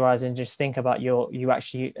close your eyes and just think about you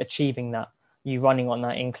actually achieving that, you running on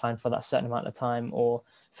that incline for that certain amount of time, or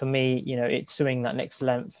For me, it's doing that next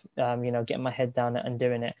length, getting my head down and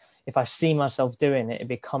doing it. If I see myself doing it, it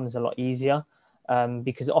becomes a lot easier,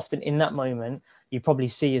 because often in that moment, you probably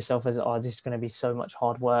see yourself as, oh, this is going to be so much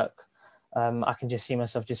hard work. I can just see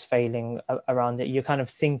myself just failing around it. You're kind of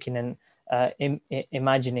thinking and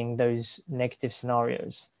imagining those negative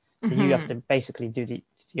scenarios. So you have to basically do the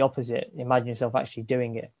opposite. Imagine yourself actually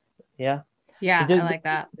doing it. Yeah. Yeah, So I like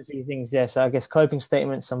that. a few things there. So I guess coping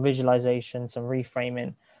statements, some visualization, some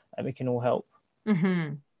reframing, it can all help.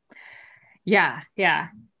 Yeah, yeah.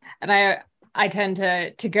 And I tend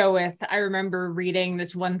to go with, I remember reading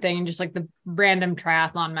this one thing, just like the random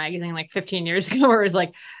triathlon magazine like 15 years ago, where it was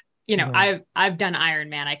like, I've done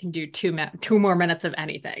Ironman. I can do two more minutes of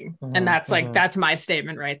anything. And that's like, that's my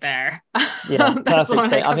statement right there. Yeah, That's perfect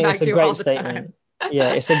statement. I think it's a great statement.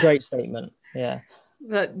 Yeah, it's a great statement. Yeah.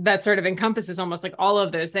 That sort of encompasses almost like all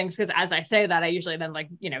of those things. Because as I say that, I usually then like,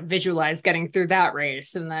 visualize getting through that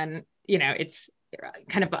race. And then, it's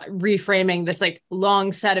kind of reframing this like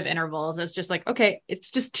long set of intervals as just like, okay, it's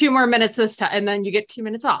just 2 more minutes this time. And then you get 2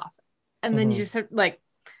 minutes off. And then you just have like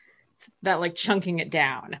that, like chunking it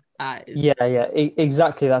down.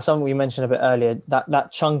 Exactly. That's something we mentioned a bit earlier.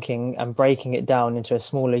 That chunking and breaking it down into a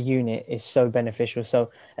smaller unit is so beneficial. So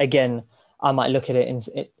again, I might look at it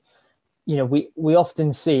and we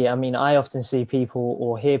often see, I often see people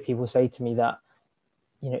or hear people say to me that,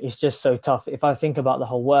 it's just so tough. If I think about the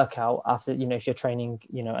whole workout after, if you're training,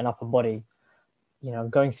 an upper body,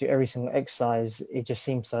 going through every single exercise, it just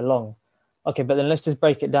seems so long. Okay, but then let's just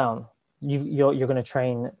break it down. You're going to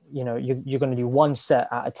train, you're going to do one set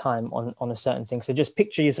at a time on a certain thing. So just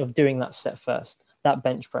picture yourself doing that set first, that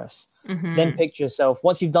bench press. Then picture yourself,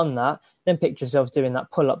 once you've done that, then picture yourself doing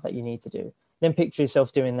that pull-up that you need to do. Then picture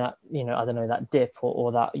yourself doing that, I don't know, that dip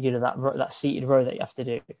or that, that seated row that you have to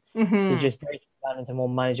do. So just break it down into more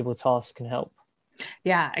manageable tasks can help.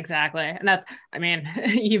 Yeah, exactly. And that's,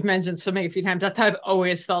 you've mentioned swimming a few times. That's how I've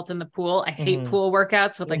always felt in the pool. I hate pool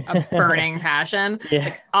workouts with like a burning passion. Yeah.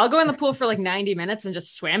 Like, I'll go in the pool for like 90 minutes and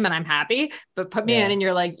just swim and I'm happy. But put me in and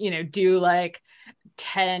you're like, do like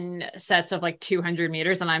 10 sets of like 200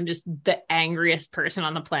 meters and I'm just the angriest person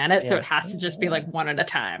on the planet. So it has to just be like one at a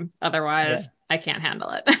time. Otherwise, I can't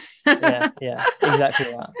handle it. yeah,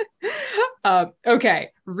 exactly that. Okay.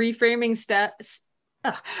 Reframing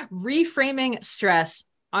stress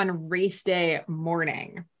on race day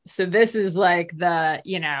morning. So this is like the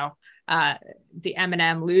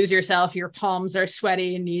Eminem, lose yourself, your palms are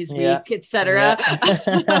sweaty, knees weak, etc.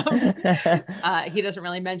 He doesn't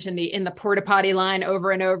really mention the in the porta potty line over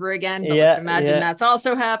and over again, but let's imagine that's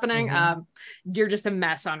also happening. You're just a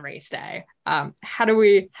mess on race day. How do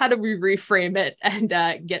we reframe it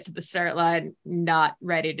and get to the start line not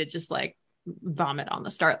ready to just like vomit on the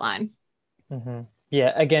start line?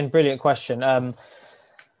 Yeah, again, brilliant question.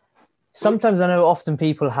 Sometimes I know often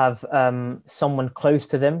people have someone close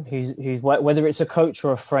to them who's whether it's a coach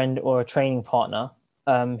or a friend or a training partner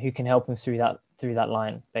who can help them through that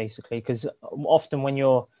line, basically. Because often when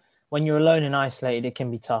you're alone and isolated, it can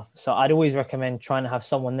be tough. So I'd always recommend trying to have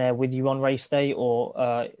someone there with you on race day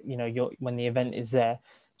or when the event is there,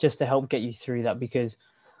 just to help get you through that, because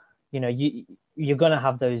you're gonna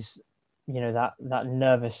have those that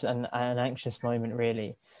nervous and anxious moment,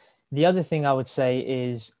 really. The other thing I would say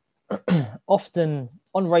is often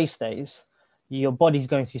on race days, your body's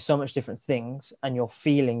going through so much different things and you're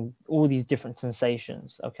feeling all these different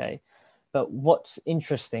sensations. Okay. But what's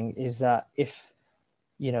interesting is that if,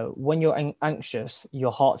 when you're anxious,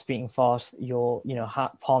 your heart's beating fast, your,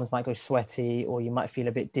 palms might go sweaty, or you might feel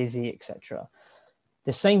a bit dizzy, etc.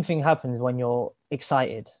 The same thing happens when you're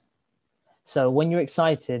excited. So when you're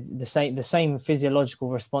excited, the same physiological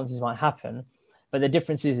responses might happen, but the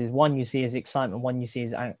difference is one you see as excitement, one you see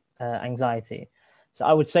as anxiety. So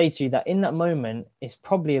I would say to you that in that moment, it's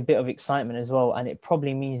probably a bit of excitement as well, and it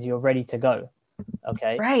probably means you're ready to go.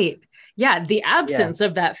 Okay. Right. Yeah. The absence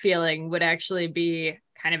of that feeling would actually be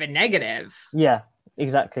kind of a negative. Yeah,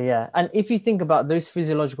 exactly. Yeah. And if you think about those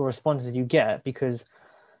physiological responses you get, because,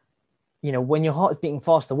 when your heart is beating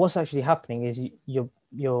faster, what's actually happening is your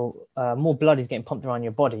more blood is getting pumped around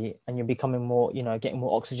your body and you're becoming more, getting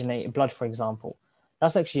more oxygenated blood, for example.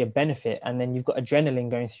 That's actually a benefit. And then you've got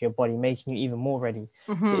adrenaline going through your body, making you even more ready.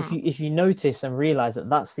 So if you notice and realize that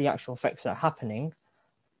that's the actual effects that are happening,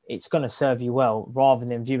 it's going to serve you well, rather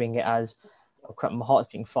than viewing it as, oh crap, my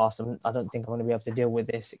heart's beating fast, I don't think I'm going to be able to deal with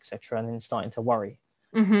this, etc., and then starting to worry.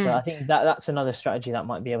 So I think that's another strategy that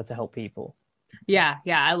might be able to help people. Yeah,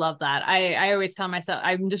 I love that. I always tell myself,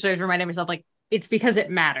 I'm just always reminding myself, like, it's because it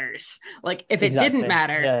matters. Like, if it didn't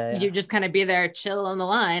matter, you just kind of be there, chill on the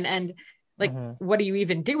line, and like, what are you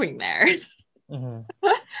even doing there?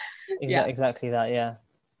 Yeah, Exactly that. Yeah.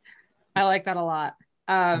 I like that a lot.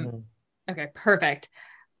 Um, Mhm. okay, perfect.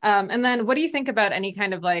 And then what do you think about any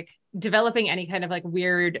kind of like developing any kind of like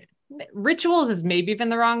weird rituals is maybe even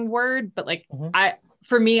the wrong word, but like Mhm. I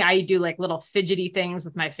for me, I do like little fidgety things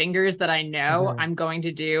with my fingers that I know Mhm. I'm going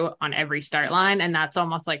to do on every start line. And that's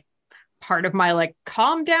almost like part of my like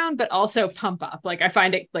calm down, but also pump up. Like I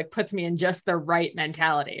find it like puts me in just the right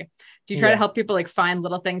mentality. Do you try to Yeah. help people like find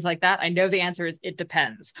little things like that? I know the answer is it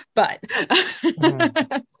depends, but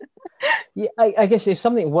Mhm. Yeah, I guess if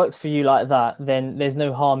something works for you like that, then there's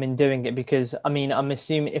no harm in doing it because I mean, I'm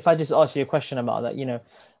assuming if I just ask you a question about that,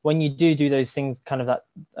 when you do those things, kind of that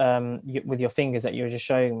with your fingers that you were just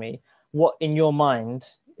showing me, what in your mind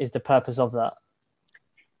is the purpose of that?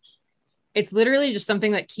 it's literally just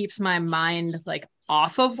something that keeps my mind like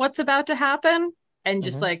off of what's about to happen and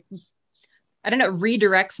just Hmm. like I don't know,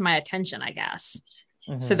 redirects my attention, I guess.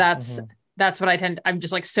 So Hmm. that's Hmm. that's what I tend I'm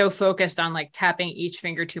just like so focused on like tapping each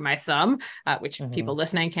finger to my thumb, which Hmm. people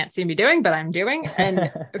listening can't see me doing, but I'm doing. And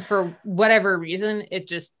for whatever reason, it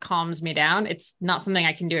just calms me down. It's not something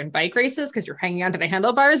I can do in bike races because you're hanging onto the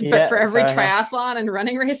handlebars, but for Yeah, every fair enough. triathlon and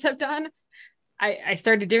running race I've done, I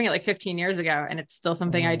started doing it like 15 years ago and it's still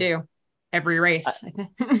something I Mhm. do every race, I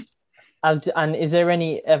think. And is there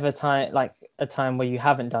any ever time, like a time where you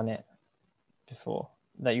haven't done it before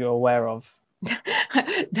that you're aware of?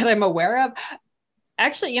 That I'm aware of.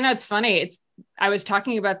 Actually, it's funny. It's I was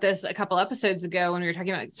talking about this a couple episodes ago when we were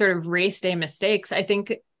talking about sort of race day mistakes. I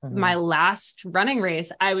think Hmm. my last running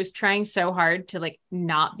race, I was trying so hard to like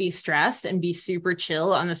not be stressed and be super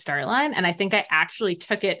chill on the start line. And I think I actually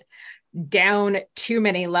took it down too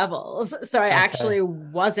many levels. So I Okay. actually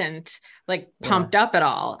wasn't like Yeah. pumped up at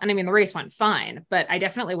all. And I mean the race went fine, but I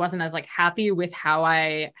definitely wasn't as like happy with how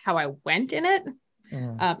I went in it.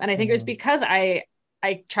 Hmm. And I think it was Hmm. because I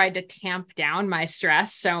tried to tamp down my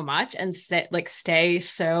stress so much and stay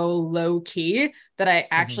so low key that I Hmm.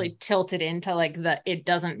 actually tilted into like the it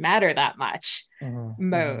doesn't matter that much Hmm. Hmm.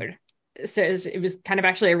 mode. So it was kind of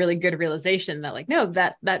actually a really good realization that like no,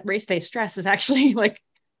 that race day stress is actually like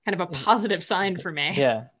kind of a positive sign for me.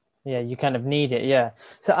 Yeah. Yeah. You kind of need it. Yeah.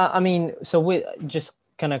 So I mean, so we're just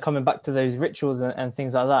kind of coming back to those rituals and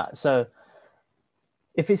things like that. So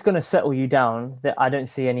if it's going to settle you down, that I don't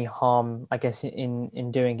see any harm, I guess,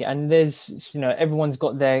 in doing it. And there's, everyone's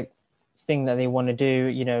got their thing that they want to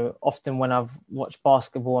do. Often when I've watched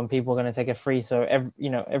basketball and people are going to take a free throw,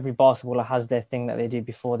 every basketballer has their thing that they do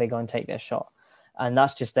before they go and take their shot, and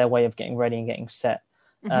that's just their way of getting ready and getting set.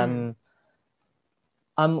 Mm-hmm. Um,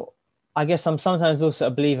 I'm, I guess, I'm sometimes also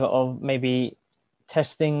a believer of maybe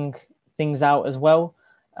testing things out as well,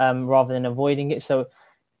 rather than avoiding it. So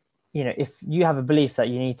if you have a belief that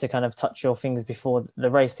you need to kind of touch your fingers before the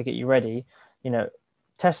race to get you ready, you know,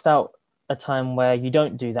 test out a time where you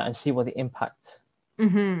don't do that and see what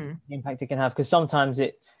Mm-hmm. the impact it can have. Because sometimes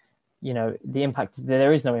the impact,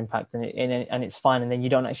 there is no impact, and it's fine, and then you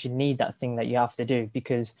don't actually need that thing that you have to do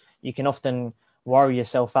because you can often worry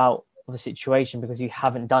yourself out of a situation because you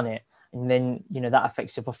haven't done it, and then that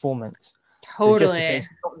affects your performance. So just to say, Totally. it's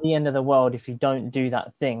not the end of the world if you don't do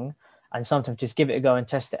that thing, and sometimes just give it a go and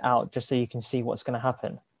test it out just so you can see what's going to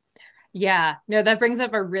happen. Yeah, no, that brings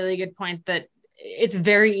up a really good point that it's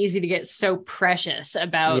very easy to get so precious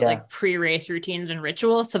about Yeah. like pre-race routines and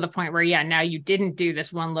rituals to the point where, yeah, now you didn't do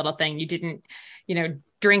this one little thing. You didn't,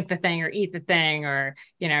 drink the thing or eat the thing or,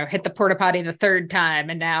 hit the porta potty the third time.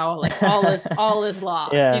 And now like all is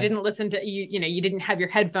lost. You Yeah. didn't listen to you didn't have your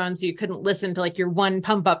headphones, so you couldn't listen to like your one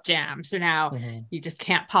pump up jam. So now Hmm. you just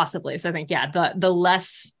can't possibly. So I think, yeah, the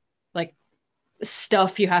less like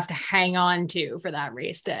stuff you have to hang on to for that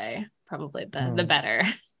race day. Probably the Hmm. better.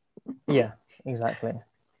 Yeah, exactly.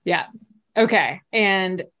 Yeah. Okay.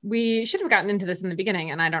 And we should have gotten into this in the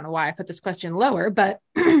beginning, and I don't know why I put this question lower, but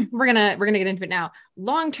we're gonna get into it now.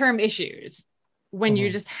 Long-term issues when you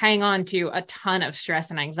Hmm. just hang on to a ton of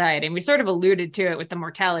stress and anxiety. And we sort of alluded to it with the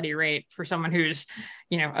mortality rate for someone who's,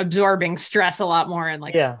 absorbing stress a lot more and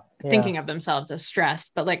like Yeah. Yeah. thinking of themselves as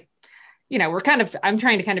stressed. But like I'm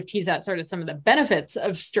trying to kind of tease out sort of some of the benefits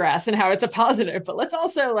of stress and how it's a positive, but let's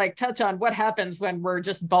also like touch on what happens when we're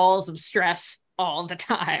just balls of stress all the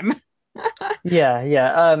time. Yeah,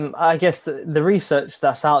 yeah. I guess the research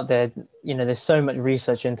that's out there, there's so much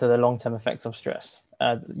research into the long-term effects of stress.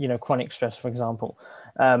 Chronic stress, for example.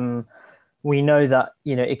 Um, we know that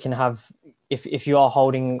it can have, if you are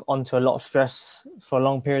holding onto a lot of stress for a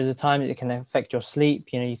long period of time, it can affect your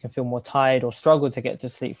sleep. You can feel more tired or struggle to get to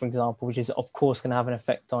sleep, for example, which is of course going to have an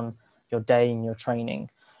effect on your day and your training,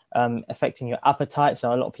 affecting your appetite.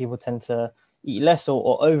 So a lot of people tend to eat less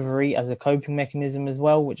or overeat as a coping mechanism as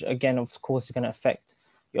well, which again of course is going to affect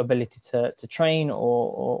your ability to train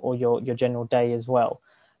or your general day as well.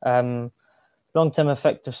 Long-term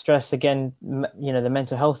effect of stress, again, the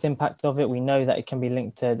mental health impact of it, we know that it can be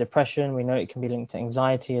linked to depression, we know it can be linked to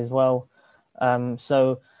anxiety as well.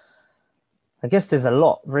 So I guess there's a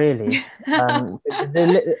lot, really.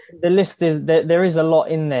 The list is there is a lot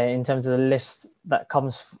in there in terms of the list that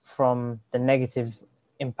comes from the negative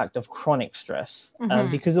impact of chronic stress,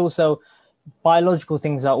 because also biological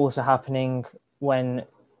things are also happening when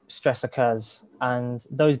stress occurs, and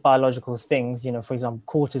those biological things, for example,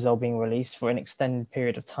 cortisol being released for an extended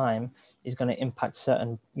period of time is going to impact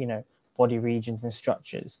certain body regions and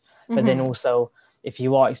structures. But then also, if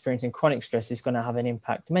you are experiencing chronic stress, it's going to have an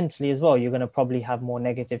impact mentally as well. You're going to probably have more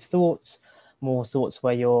negative thoughts, more thoughts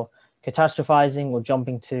where you're catastrophizing or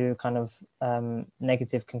jumping to kind of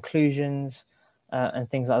negative conclusions and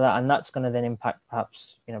things like that, and that's going to then impact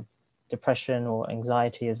perhaps depression or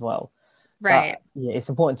anxiety as well. Right. So, it's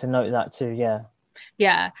important to note that too.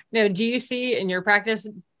 Yeah. No, do you see in your practice,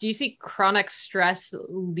 do you see chronic stress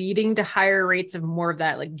leading to higher rates of more of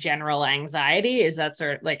that like general anxiety? Is that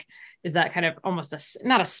sort of like, is that kind of almost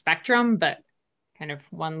not a spectrum, but kind of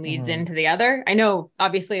one leads into the other? I know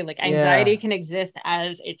obviously like anxiety can exist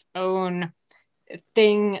as its own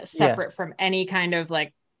thing separate from any kind of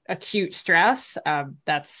like acute stress.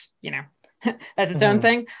 That's, that's its own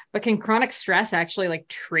thing. But can chronic stress actually like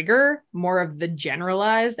trigger more of the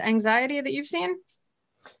generalized anxiety that you've seen?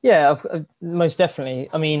 Yeah, most definitely.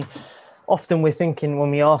 I mean, often we're thinking when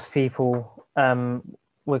we ask people,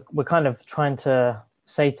 we're kind of trying to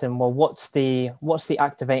say to them, well, what's the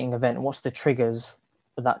activating event? What's the triggers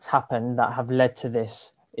that's happened that have led to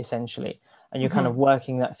this, essentially? And you're kind of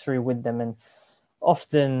working that through with them. And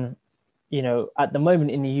often, at the moment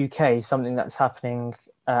in the UK, something that's happening,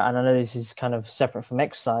 and I know this is kind of separate from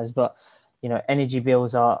exercise, but energy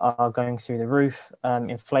bills are going through the roof.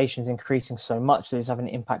 Inflation's increasing so much that it's having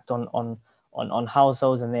an impact on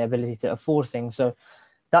households and their ability to afford things. So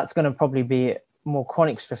that's going to probably be more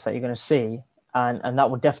chronic stress that you're going to see, and that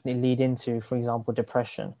will definitely lead into, for example,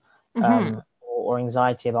 depression or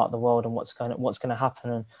anxiety about the world and what's going to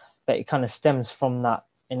happen. But it kind of stems from that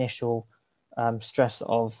initial stress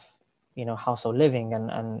of household living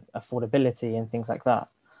and affordability and things like that.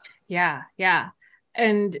 Yeah.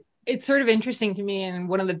 And it's sort of interesting to me. And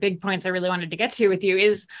one of the big points I really wanted to get to with you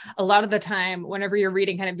is a lot of the time, whenever you're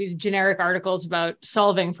reading kind of these generic articles about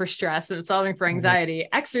solving for stress and solving for anxiety,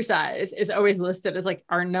 exercise is always listed as like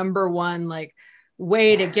our number one, like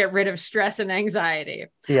way to get rid of stress and anxiety.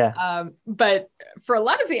 Yeah. But for a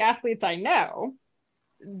lot of the athletes I know,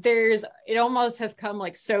 it almost has come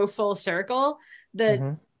like so full circle that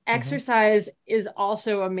exercise is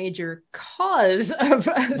also a major cause of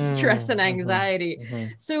stress and anxiety.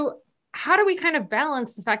 So how do we kind of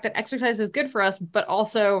balance the fact that exercise is good for us, but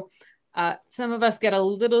also some of us get a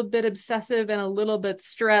little bit obsessive and a little bit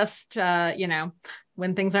stressed,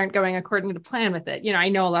 when things aren't going according to plan with it. I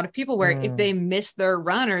know a lot of people where if they miss their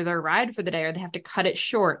run or their ride for the day, or they have to cut it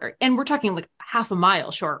short, and we're talking like half a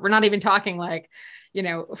mile short. We're not even talking like,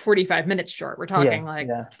 45 minutes short. We're talking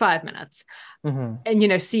 5 minutes.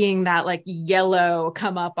 And, seeing that like yellow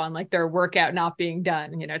come up on like their workout not being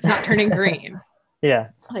done, it's not turning green.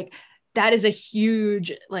 Like that is a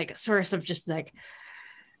huge like source of just like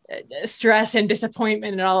stress and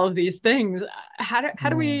disappointment and all of these things. How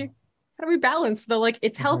do we balance the like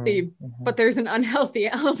it's healthy, but there's an unhealthy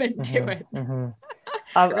element to it?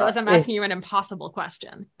 I realize I'm asking you an impossible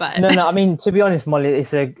question, but no. I mean, to be honest, Molly,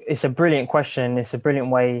 it's a brilliant question. It's a brilliant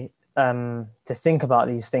way to think about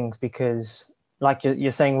these things, because, like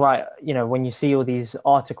you're saying, right? When you see all these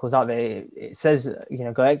articles out there, it says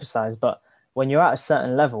go exercise, but when you're at a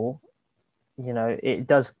certain level,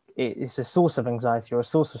 it's a source of anxiety or a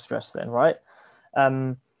source of stress. Then, right?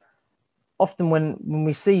 Often when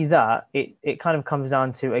we see that, it kind of comes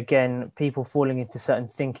down to, again, people falling into certain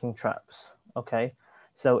thinking traps. Okay.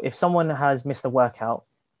 So if someone has missed a workout,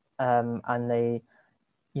 and they,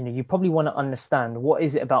 you probably want to understand, what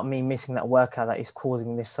is it about me missing that workout that is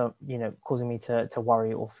causing this, causing me to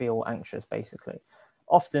worry or feel anxious, basically.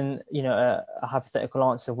 Often, a hypothetical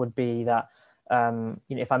answer would be that,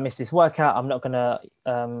 if I miss this workout, I'm not gonna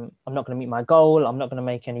meet my goal. I'm not gonna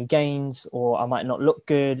make any gains, or I might not look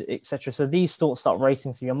good, etc. So these thoughts start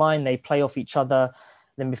racing through your mind. They play off each other.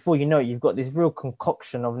 Then before you know it, you've got this real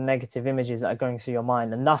concoction of negative images that are going through your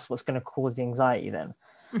mind, and that's what's going to cause the anxiety then.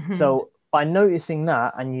 So by noticing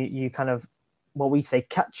that, and you kind of, what we say,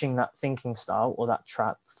 catching that thinking style or that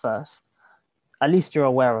trap first, at least you're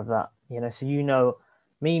aware of that, so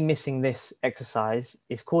me missing this exercise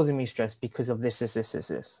is causing me stress because of this,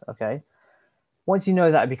 okay? once you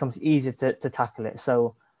know that, it becomes easier to tackle it.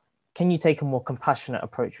 So can you take a more compassionate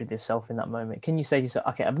approach with yourself in that moment? Can you say to yourself,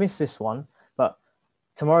 okay, I've missed this one, but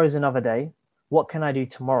tomorrow is another day. What can I do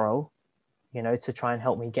tomorrow, to try and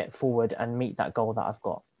help me get forward and meet that goal that I've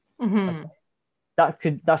got? Okay. Hmm.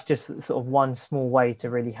 That's just sort of one small way to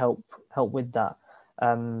really help with that.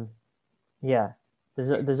 Um, yeah.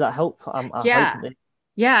 Does that help? I hope Yeah. that.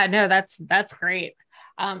 Yeah, no, that's great.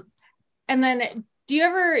 Um, and then do you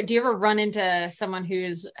ever run into someone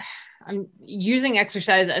who's using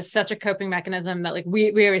exercise as such a coping mechanism that like we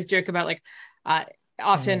always joke about like uh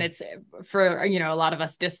often Mhm. it's for a lot of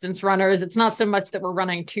us distance runners, it's not so much that we're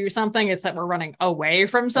running to something, it's that we're running away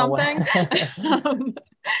from Oh, something. um,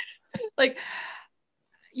 like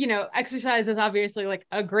exercise is obviously like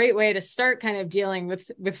a great way to start kind of dealing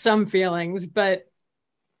with some feelings, but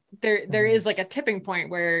there Mhm. is like a tipping point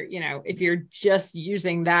where if you're just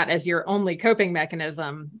using that as your only coping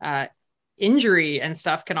mechanism, injury and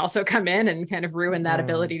stuff can also come in and kind of ruin that Mhm.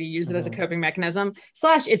 ability to use it as a Mhm. coping mechanism,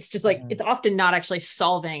 slash it's just like Mhm. it's often not actually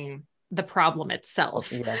solving the problem Oh,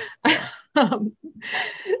 itself. yeah, yeah. um,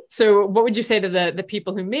 so what would you say to the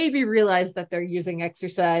people who maybe realize that they're using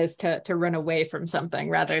exercise to run away from something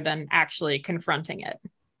rather than actually confronting it?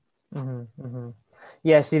 Hmm. Hmm.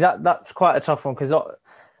 Yeah, see, that's quite a tough one because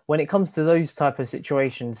when it comes to those type of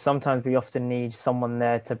situations, sometimes we often need someone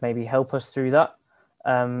there to maybe help us through that.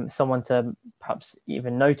 Someone to perhaps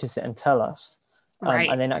even notice it and tell us, and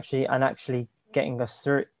Right. then actually getting us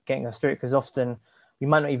through it. Because often we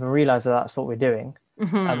might not even realize that that's what we're doing,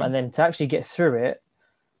 Hmm. and then to actually get through it,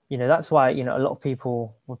 that's why a lot of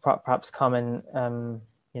people will perhaps come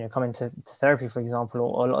into therapy, for example,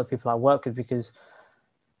 or a lot of people I work with because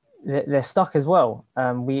they're stuck as well.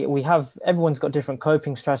 We have everyone's got different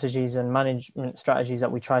coping strategies and management strategies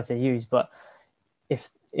that we try to use, but if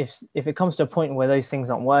it comes to a point where those things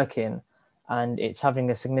aren't working and it's having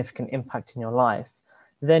a significant impact in your life,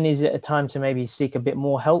 then is it a time to maybe seek a bit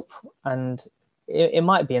more help? And it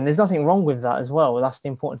might be, and there's nothing wrong with that as well. That's the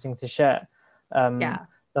important thing to share. Um, Yeah.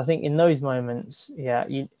 I think in those moments, yeah,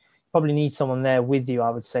 you probably need someone there with you, I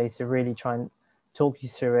would say, to really try and talk you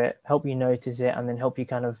through it, help you notice it, and then help you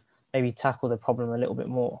kind of maybe tackle the problem a little bit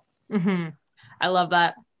more. Hmm. I love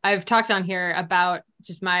that. I've talked on here about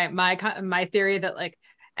just my theory that like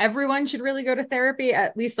everyone should really go to therapy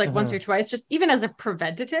at least like once or Hmm. twice, just even as a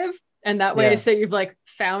preventative. And that way, Yeah. so you've like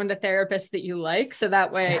found a therapist that you like. So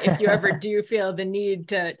that way, if you ever do feel the need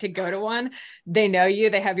to go to one, they know you,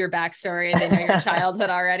 they have your backstory, they know your childhood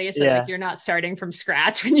already. So like Yeah. you're not starting from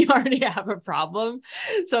scratch when you already have a problem.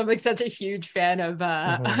 So I'm like such a huge fan of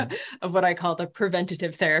Hmm. of what I call the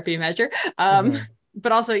preventative therapy measure. Hmm.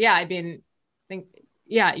 But also, yeah, I mean, I think,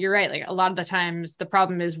 yeah, you're right. Like a lot of the times, the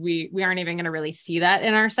problem is we aren't even going to really see that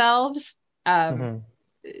in ourselves. Um,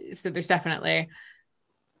 Hmm. so there's definitely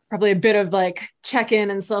probably a bit of like check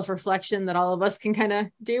in and self reflection that all of us can kind of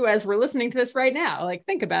do as we're listening to this right now. Like,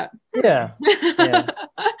 think about, Yeah. Yeah.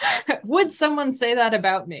 would someone say that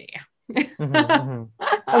about me? Hmm. Hmm.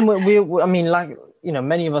 And I mean, like,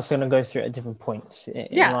 many of us are going to go through it at different points in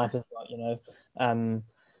Yeah. life as well.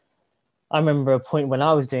 I remember a point when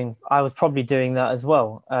I was probably doing that as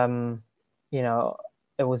well. You know,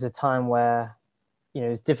 it was a time where,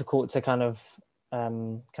 it's difficult to kind of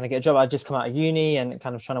get a job. I'd just come out of uni and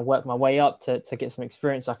kind of trying to work my way up to get some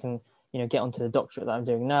experience. I can, get onto the doctorate that I'm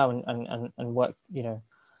doing now and work,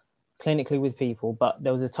 clinically with people. But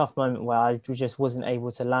there was a tough moment where I just wasn't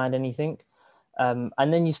able to land anything. And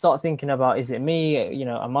then you start thinking about, is it me?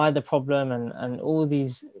 Am I the problem? And all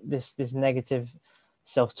this negative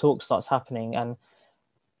self-talk starts happening. And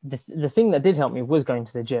the thing that did help me was going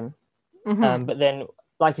to the gym. Hmm. But then,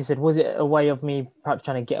 like you said, was it a way of me perhaps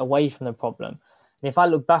trying to get away from the problem? And if I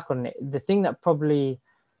look back on it, the thing that probably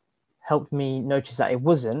helped me notice that it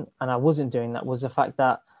wasn't, and I wasn't doing that, was the fact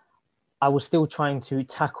that I was still trying to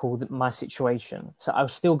tackle my situation. So I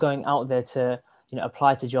was still going out there to,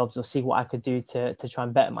 apply to jobs or see what I could do to try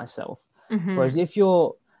and better myself. Whereas Hmm. if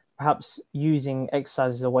you're perhaps using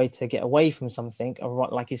exercise as a way to get away from something, or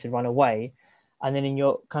like you said, run away, and then in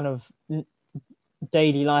your kind of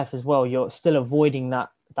daily life as well, you're still avoiding that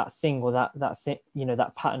thing or that thing,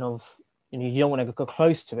 that pattern of, you don't want to go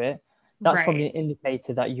close to it. That's probably Right. an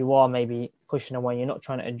indicator that you are maybe pushing away. You're not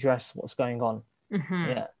trying to address what's going on. Hmm.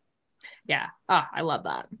 Yeah. Yeah. Oh, I love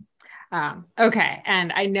that. Okay.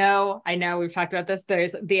 And I know we've talked about this.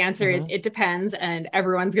 There's the answer is Hmm. it depends, and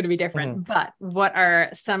everyone's going to be Hmm. different. But what are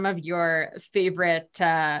some of your favorite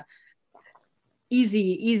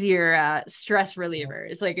easier stress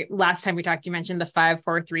relievers. Like last time we talked, you mentioned the 5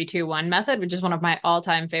 4 3 2 1 method, which is one of my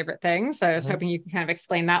all-time favorite things. So I was Mhm. hoping you could kind of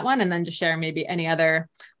explain that one and then just share maybe any other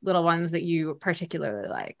little ones that you particularly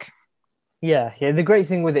like. Yeah. The great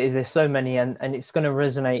thing with it is there's so many, and it's going to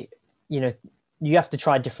resonate. You know, you have to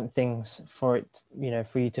try different things for it. You know,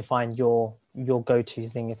 for you to find your go-to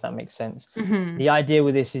thing, if that makes sense. Mm-hmm. The idea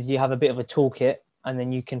with this is you have a bit of a toolkit, and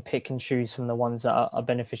then you can pick and choose from the ones that are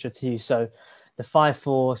beneficial to you. So, the 5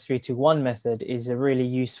 4 3 2 1 method is a really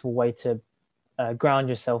useful way to ground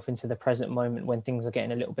yourself into the present moment when things are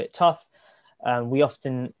getting a little bit tough. We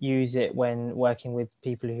often use it when working with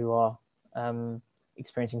people who are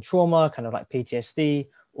experiencing trauma, kind of like PTSD,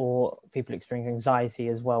 or people experiencing anxiety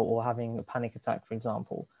as well, or having a panic attack, for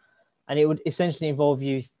example. And it would essentially involve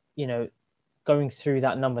you, you know, going through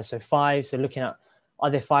that number. So five, so looking at, are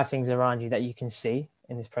there five things around you that you can see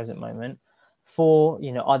in this present moment? Four,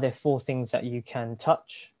 you know, are there four things that you can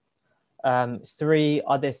touch? Three,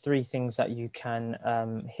 are there three things that you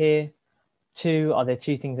can hear? Two, are there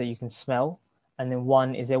two things that you can smell? And then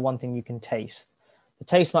one, is there one thing you can taste? The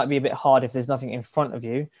taste might be a bit hard if there's nothing in front of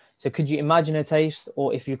you. So could you imagine a taste?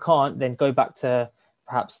 Or if you can't, then go back to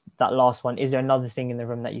perhaps that last one. Is there another thing in the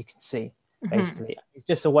room that you can see? Mm-hmm. Basically, it's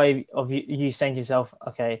just a way of you saying to yourself,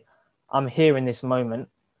 okay, I'm here in this moment.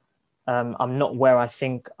 I'm not where I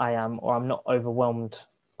think I am, or I'm not overwhelmed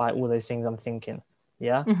by all those things I'm thinking.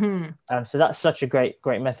 Yeah. Mm-hmm. So that's such a great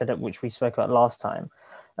method at which we spoke about last time.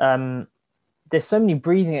 Um, there's so many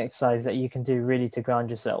breathing exercises that you can do really to ground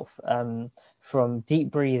yourself, from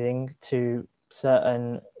deep breathing to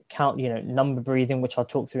certain count, you know, number breathing, which I'll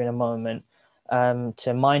talk through in a moment,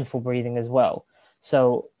 to mindful breathing as well.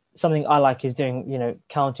 So something I like is doing, you know,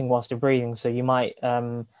 counting whilst you're breathing. So you might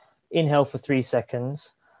inhale for 3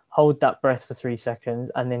 seconds, hold that breath for 3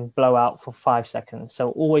 seconds, and then blow out for 5 seconds.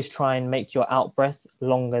 So always try and make your out breath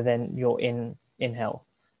longer than your inhale.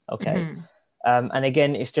 Okay. Mm-hmm. And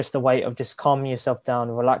again, it's just a way of just calming yourself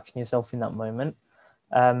down, relaxing yourself in that moment.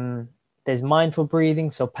 Um, there's mindful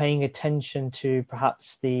breathing, so paying attention to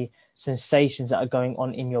perhaps the sensations that are going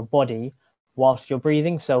on in your body whilst you're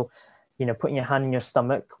breathing. So, you know, putting your hand in your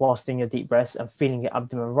stomach whilst doing your deep breaths and feeling your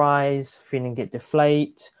abdomen rise, feeling it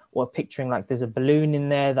deflate, or picturing like there's a balloon in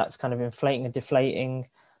there that's kind of inflating and deflating.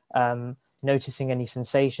 Noticing any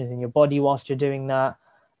sensations in your body whilst you're doing that,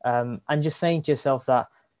 and just saying to yourself that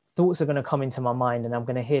thoughts are going to come into my mind and I'm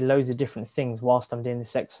going to hear loads of different things whilst I'm doing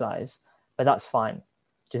this exercise, but that's fine.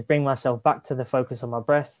 Just bring myself back to the focus on my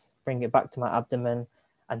breath, bring it back to my abdomen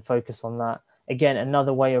and focus on that. Again,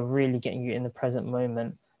 another way of really getting you in the present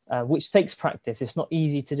moment, which takes practice. It's not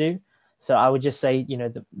easy to do. So I would just say, you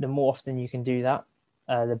know, the more often you can do that,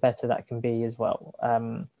 the better that can be as well.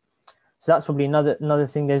 So that's probably another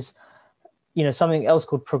thing. There's, you know, something else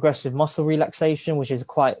called progressive muscle relaxation, which is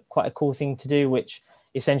quite a cool thing to do, which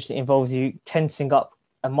essentially involves you tensing up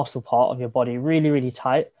a muscle part of your body really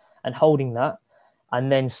tight and holding that,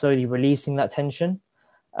 and then slowly releasing that tension.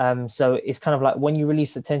 So it's kind of like when you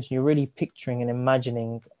release the tension, you're really picturing and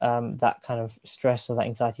imagining that kind of stress or that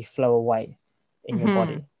anxiety flow away in your Mm-hmm.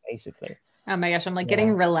 body, basically. Oh my gosh, I'm like getting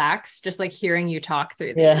Yeah. relaxed just like hearing you talk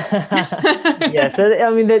through these. Yeah. Yeah. So, I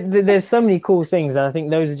mean, there's so many cool things. And I think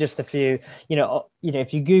those are just a few,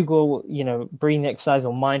 if you Google, breathing exercise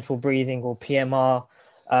or mindful breathing or PMR,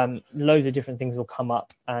 loads of different things will come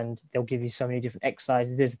up and they'll give you so many different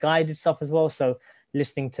exercises. There's guided stuff as well. So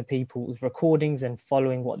listening to people's recordings and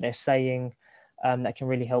following what they're saying, that can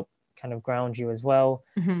really help kind of ground you as well.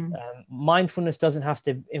 Mm-hmm. Mindfulness doesn't have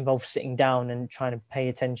to involve sitting down and trying to pay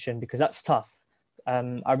attention, because that's tough. I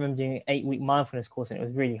remember doing an 8-week mindfulness course and it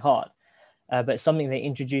was really hard. But something they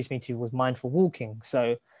introduced me to was mindful walking.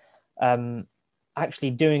 So actually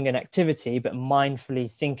doing an activity, but mindfully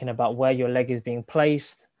thinking about where your leg is being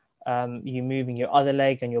placed, you moving your other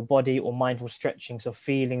leg and your body, or mindful stretching. So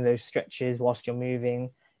feeling those stretches whilst you're moving,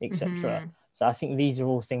 etc. Mm-hmm. So I think these are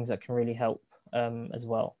all things that can really help as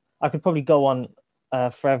well. I could probably go on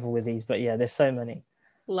forever with these, but yeah, there's so many.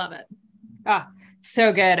 Love it. Ah,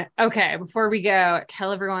 so good. Okay, before we go,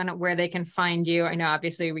 tell everyone where they can find you. I know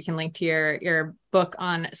obviously we can link to your book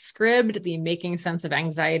on Scribd, The Making Sense of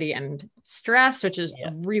Anxiety and Stress, which is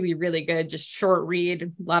Yeah. really, really good. Just short read, a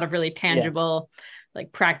lot of really tangible,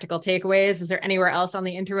 like practical takeaways. Is there anywhere else on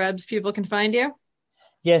the interwebs people can find you?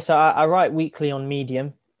 Yeah, so I write weekly on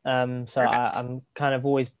Medium. So Perfect. I'm kind of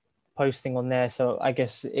always posting on there. So I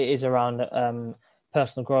guess it is around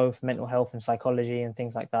personal growth, mental health, and psychology, and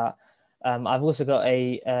things like that. I've also got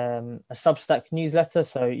a Substack newsletter,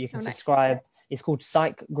 so you Oh, can nice. subscribe. It's called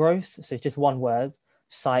Psych Growth, so it's just one word,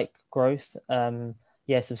 Psych Growth.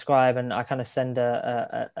 subscribe, and I kind of send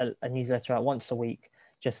a newsletter out once a week,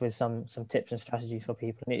 just with some tips and strategies for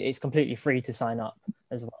people. And it's completely free to sign up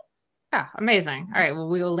as well. Yeah, amazing. All right, well,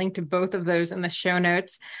 we will link to both of those in the show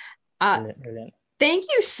notes. Brilliant. Thank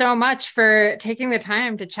you so much for taking the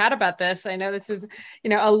time to chat about this. I know this is,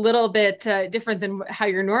 a little bit different than how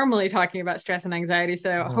you're normally talking about stress and anxiety.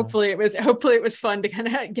 So hopefully it was fun to kind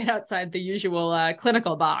of get outside the usual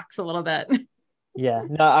clinical box a little bit. Yeah,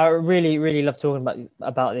 no, I really, really love talking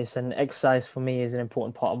about this, and exercise for me is an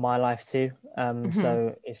important part of my life too.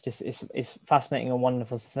 So it's fascinating and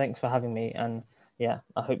wonderful. So thanks for having me, and yeah,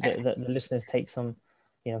 I hope that the listeners take some,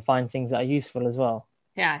 find things that are useful as well.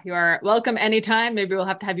 Yeah, you are welcome anytime. Maybe we'll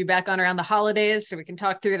have to have you back on around the holidays so we can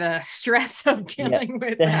talk through the stress of dealing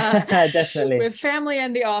with definitely with family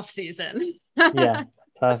and the off season. Yeah,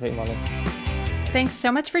 perfect, Molly. Thanks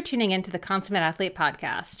so much for tuning in to the Consummate Athlete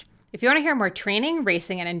podcast. If you want to hear more training,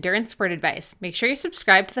 racing, and endurance sport advice, make sure you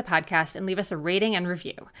subscribe to the podcast and leave us a rating and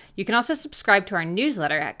review. You can also subscribe to our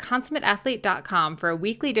newsletter at consummateathlete.com for a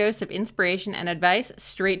weekly dose of inspiration and advice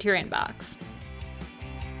straight to your inbox.